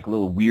his like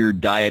little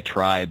weird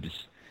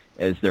diatribes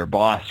as their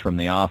boss from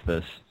The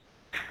Office.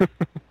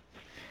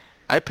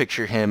 I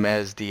picture him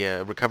as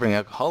the recovering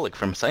alcoholic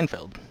from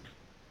Seinfeld.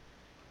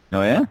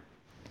 Oh yeah?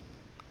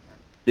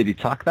 Did he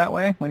talk that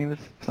way when he was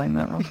playing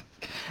that role?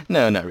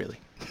 No, not really.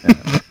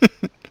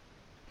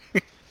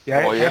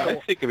 Yeah,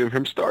 I think of him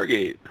from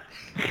Stargate.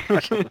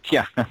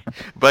 Yeah.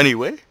 Bunny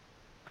way?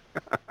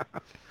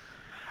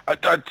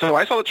 So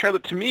I saw the trailer.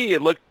 To me,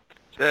 it looked...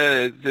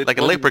 like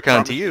a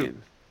leprechaun to you.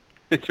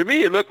 To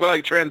me, it looked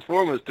like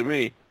Transformers to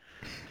me.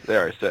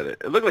 There, I said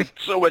it. It looked like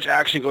so much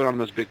action going on in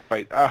this big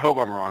fight. I hope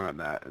I'm wrong on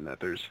that, and that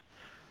there's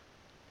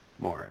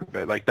more.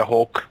 But like the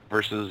Hulk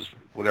versus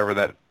whatever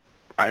that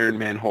Iron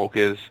Man Hulk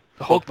is.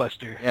 the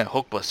Hulkbuster. Yeah,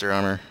 Hulkbuster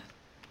armor.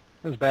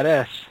 That was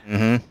badass.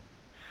 Mm-hmm.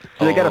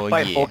 So they got to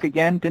fight Hulk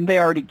again? Didn't it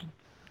already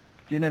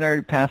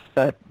pass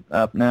that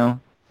up now?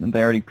 Didn't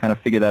they already kind of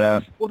figure that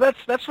out? Well,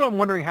 that's what I'm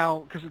wondering how,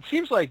 because it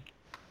seems like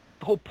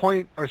the whole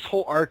point, or his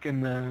whole arc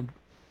in the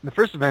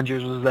first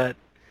Avengers was that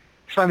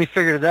he finally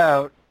figured it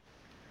out.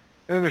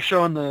 And then they're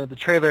showing the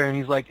trailer, and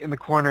he's like in the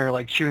corner,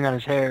 like chewing on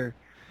his hair.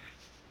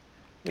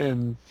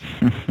 And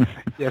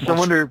yeah, so I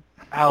wonder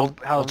how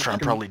Ultron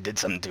probably did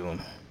something to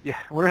him. Yeah,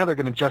 I wonder how they're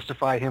going to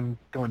justify him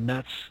going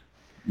nuts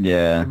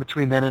Yeah. in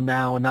between then and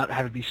now and not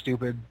have it be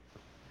stupid.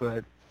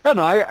 But I don't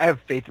know. I have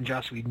faith in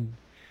Joss Whedon.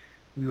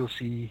 We will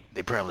see.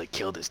 They probably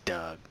killed his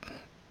dog.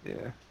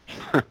 Yeah.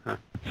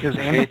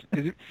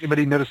 Did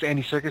anybody notice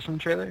Andy Serkis in the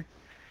trailer?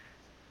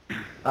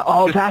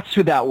 Oh, that's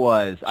who that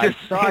was. Just I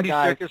saw a Andy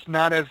guy. Serkis,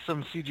 not as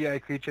some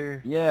CGI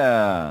creature.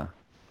 Yeah.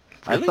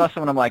 Really? I saw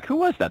someone. I'm like, who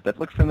was that? That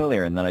looked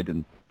familiar, and then I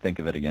didn't think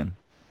of it again.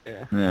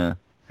 Yeah. Yeah.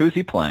 Who's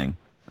he playing?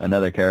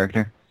 Another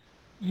character?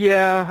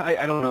 Yeah,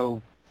 I don't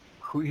know.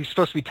 He's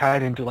supposed to be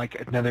tied into like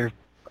another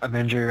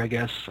Avenger, I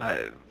guess.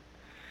 I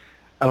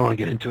don't want to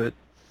get into it.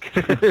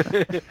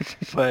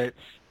 but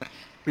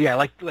yeah,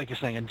 like you're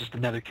saying, just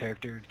another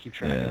character to keep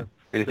track of.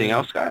 Anything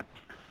else, Scott?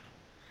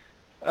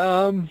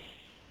 No,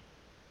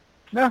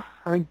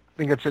 I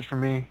think that's it for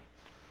me.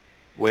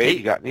 Wade,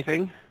 you got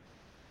anything?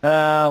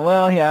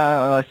 Well,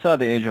 yeah, I saw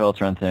the Age of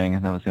Ultron thing,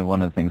 and that was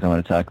one of the things I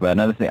want to talk about.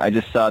 Another thing, I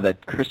just saw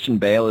that Christian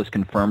Bale is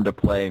confirmed to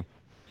play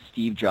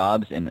Steve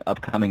Jobs in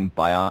upcoming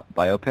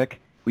biopic.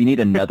 We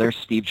need another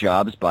Steve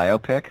Jobs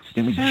biopic.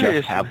 Didn't we Seriously?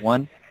 just have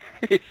one?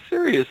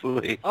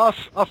 Seriously.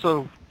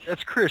 Also,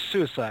 that's career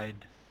suicide.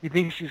 He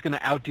thinks he's going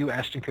to outdo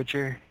Ashton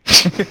Kutcher.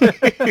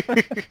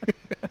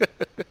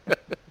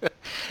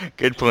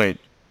 Good point.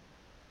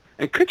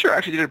 And Kutcher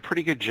actually did a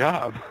pretty good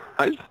job.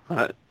 I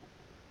thought.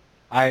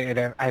 I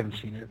haven't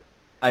seen it.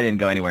 I didn't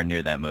go anywhere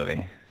near that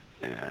movie.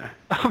 Yeah.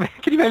 Oh man,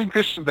 can you imagine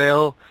Christian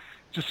Bale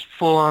just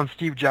full on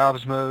Steve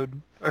Jobs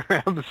mode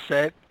around the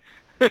set?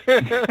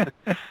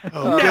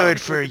 Oh, good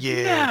for you.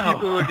 People are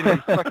looking at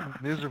him fucking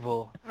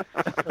miserable.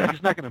 Like,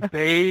 he's not going to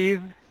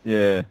bathe.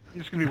 Yeah.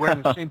 He's going to be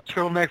wearing the same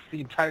turtleneck for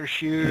the entire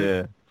shoot.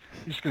 Yeah.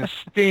 He's going to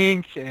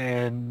stink,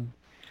 and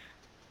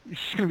he's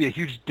just going to be a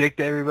huge dick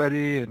to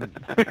everybody, and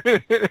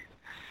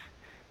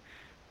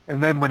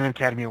and then win an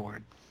Academy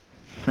Award.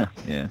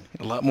 Yeah.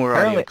 A lot more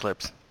Apparently- audio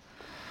clips.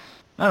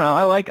 I don't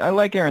know. I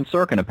like Aaron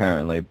Sorkin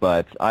apparently,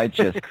 but I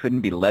just couldn't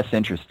be less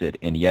interested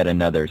in yet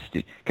another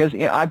because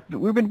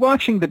we've been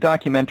watching the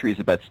documentaries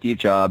about Steve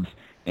Jobs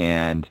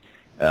and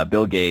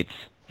Bill Gates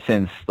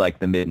since like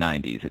the mid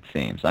 '90s. It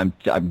seems I'm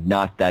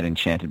not that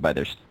enchanted by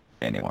their story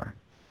anymore.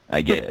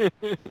 I get it.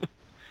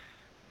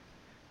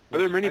 Were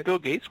there many Bill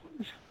Gates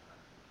ones?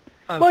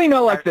 Well, you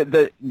know, like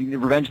the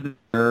Revenge of the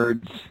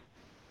Nerds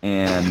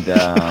and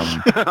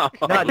not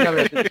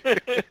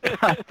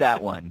that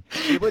one.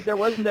 There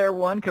wasn't there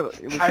one. It was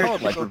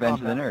called like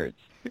Revenge of the Nerds.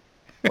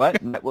 What?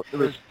 Well, It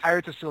was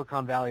Pirates of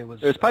Silicon Valley. There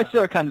was Pirates of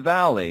Silicon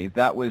Valley.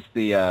 That was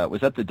the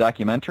was that the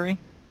documentary?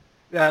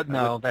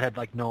 No, that had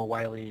like Noah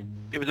Wyle and...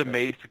 It was a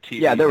made-for-TV.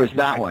 Yeah, there was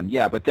that one.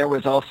 Yeah, but there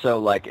was also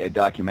like a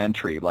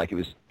documentary. Like it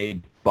was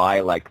made by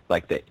like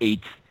the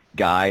 8th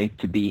guy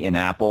to be in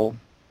Apple,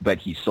 but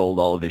he sold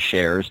all of his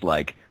shares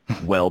like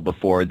well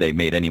before they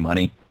made any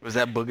money. Was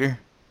that Booger?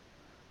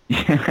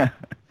 Yeah.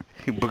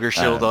 Booger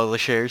shilled all the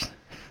shares?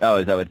 Oh,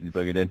 is that what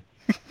Booger did?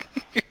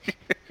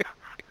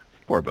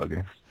 Poor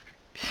Booger.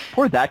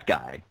 Poor that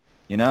guy.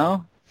 You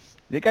know,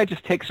 the guy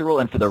just takes a role,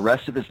 and for the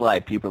rest of his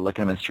life, people are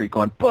looking at him in the street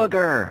going,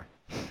 "Booger."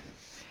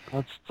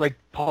 It's like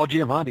Paul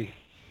Giamatti.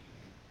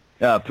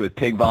 With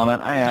pig vomit.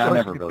 I Looks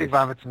never like really. Big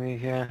vomit to me,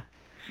 yeah.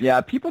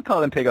 Yeah, people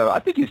call him pig vomit. I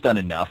think he's done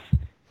enough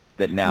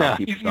that now No,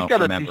 people he's don't got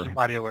remember. a decent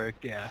body of work,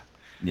 yeah.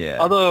 Yeah.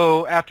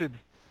 Although after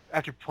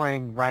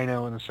playing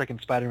Rhino in the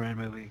second Spider-Man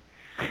movie,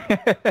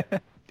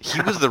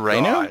 He was the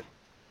Rhino?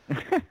 he's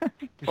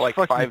For like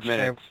fucking 5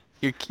 minutes.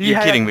 You're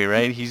had- kidding me,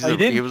 right? Oh, you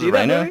didn't He was see a that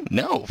Rhino? movie?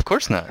 No, of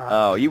course not.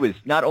 Oh, he was.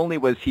 Not only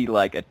was he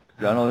not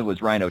only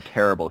was Rhino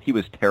terrible, he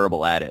was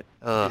terrible at it.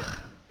 Ugh.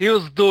 He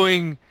was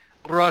doing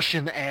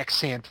Russian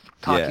accent,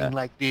 talking Yeah.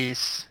 like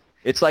this.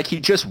 It's like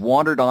he just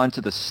wandered onto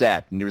the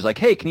set and he was like,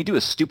 "Hey, can you do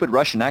a stupid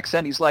Russian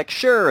accent?" He's like,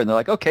 "Sure," and they're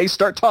like, "Okay,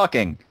 start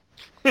talking."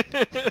 That's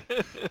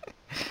pretty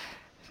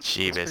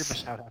Jeebus.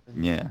 much how it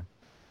happened. Yeah.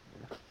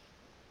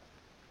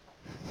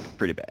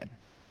 Pretty bad.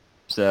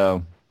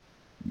 So,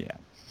 yeah.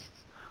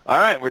 All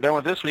right, we're done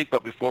with this week,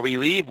 but before we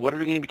leave, what are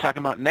we going to be talking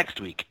about next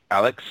week,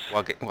 Alex?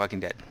 Walking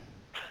Dead.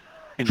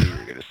 I knew you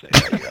were going to say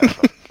that. You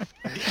asshole.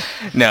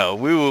 No,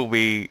 we will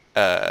be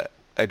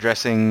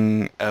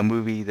addressing a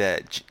movie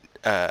that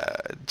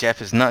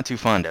Jeff is not too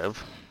fond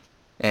of,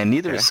 and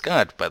neither is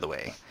Scott, by the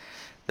way.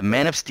 The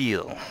Man of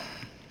Steel.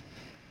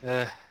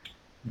 This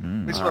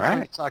is all what right.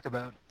 we talk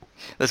about.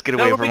 Let's get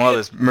away That'll from be all good.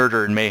 this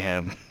murder and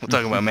mayhem. We'll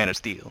talk about Man of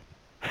Steel.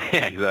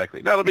 Yeah,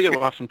 exactly. That'll be good.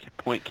 We'll have some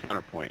point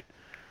counterpoint.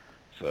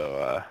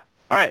 So,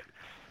 all right.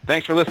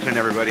 Thanks for listening,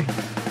 everybody.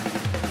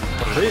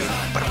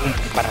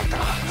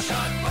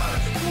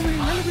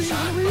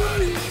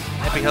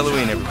 Happy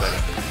Halloween, everybody.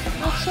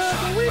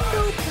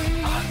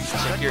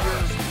 Check your...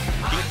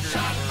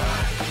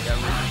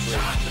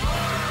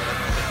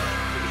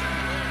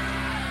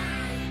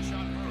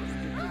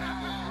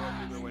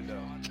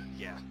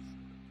 Yeah.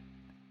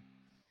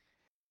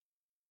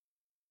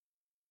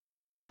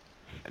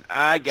 And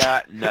I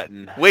got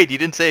nothing. Wait, you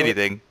didn't say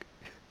anything.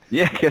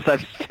 Yeah, because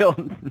I'm still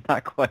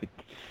not quite.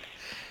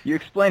 You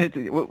explained it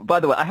to. By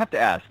the way, I have to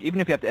ask, even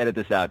if you have to edit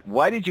this out,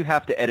 why did you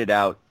have to edit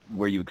out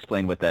where you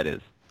explain what that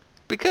is?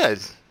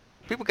 Because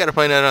people got to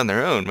find out on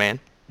their own, man.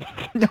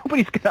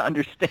 Nobody's gonna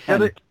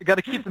understand. You got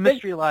to keep the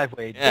mystery alive,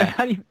 Wade.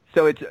 Yeah.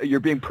 So you're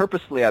being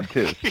purposely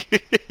obtuse.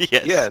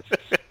 Yes. Yes.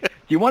 Do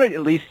you want to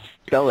at least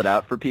spell it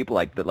out for people,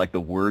 like the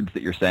words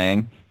that you're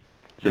saying,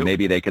 so Nope.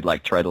 maybe they could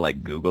try to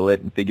Google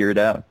it and figure it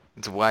out?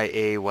 It's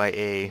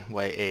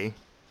Y-A-Y-A-Y-A.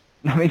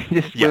 I mean,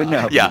 just Yeah,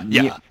 no. yeah,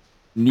 yeah.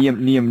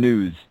 Neum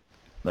news,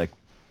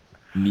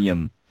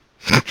 Neum.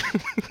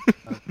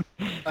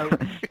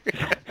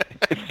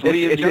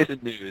 City of It's- Justin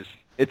News.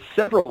 It's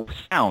several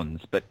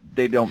sounds, but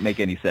they don't make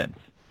any sense.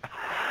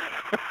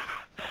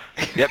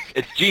 Yep,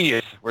 it's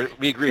genius.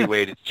 We agree,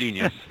 Wade. It's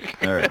genius.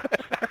 All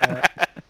right.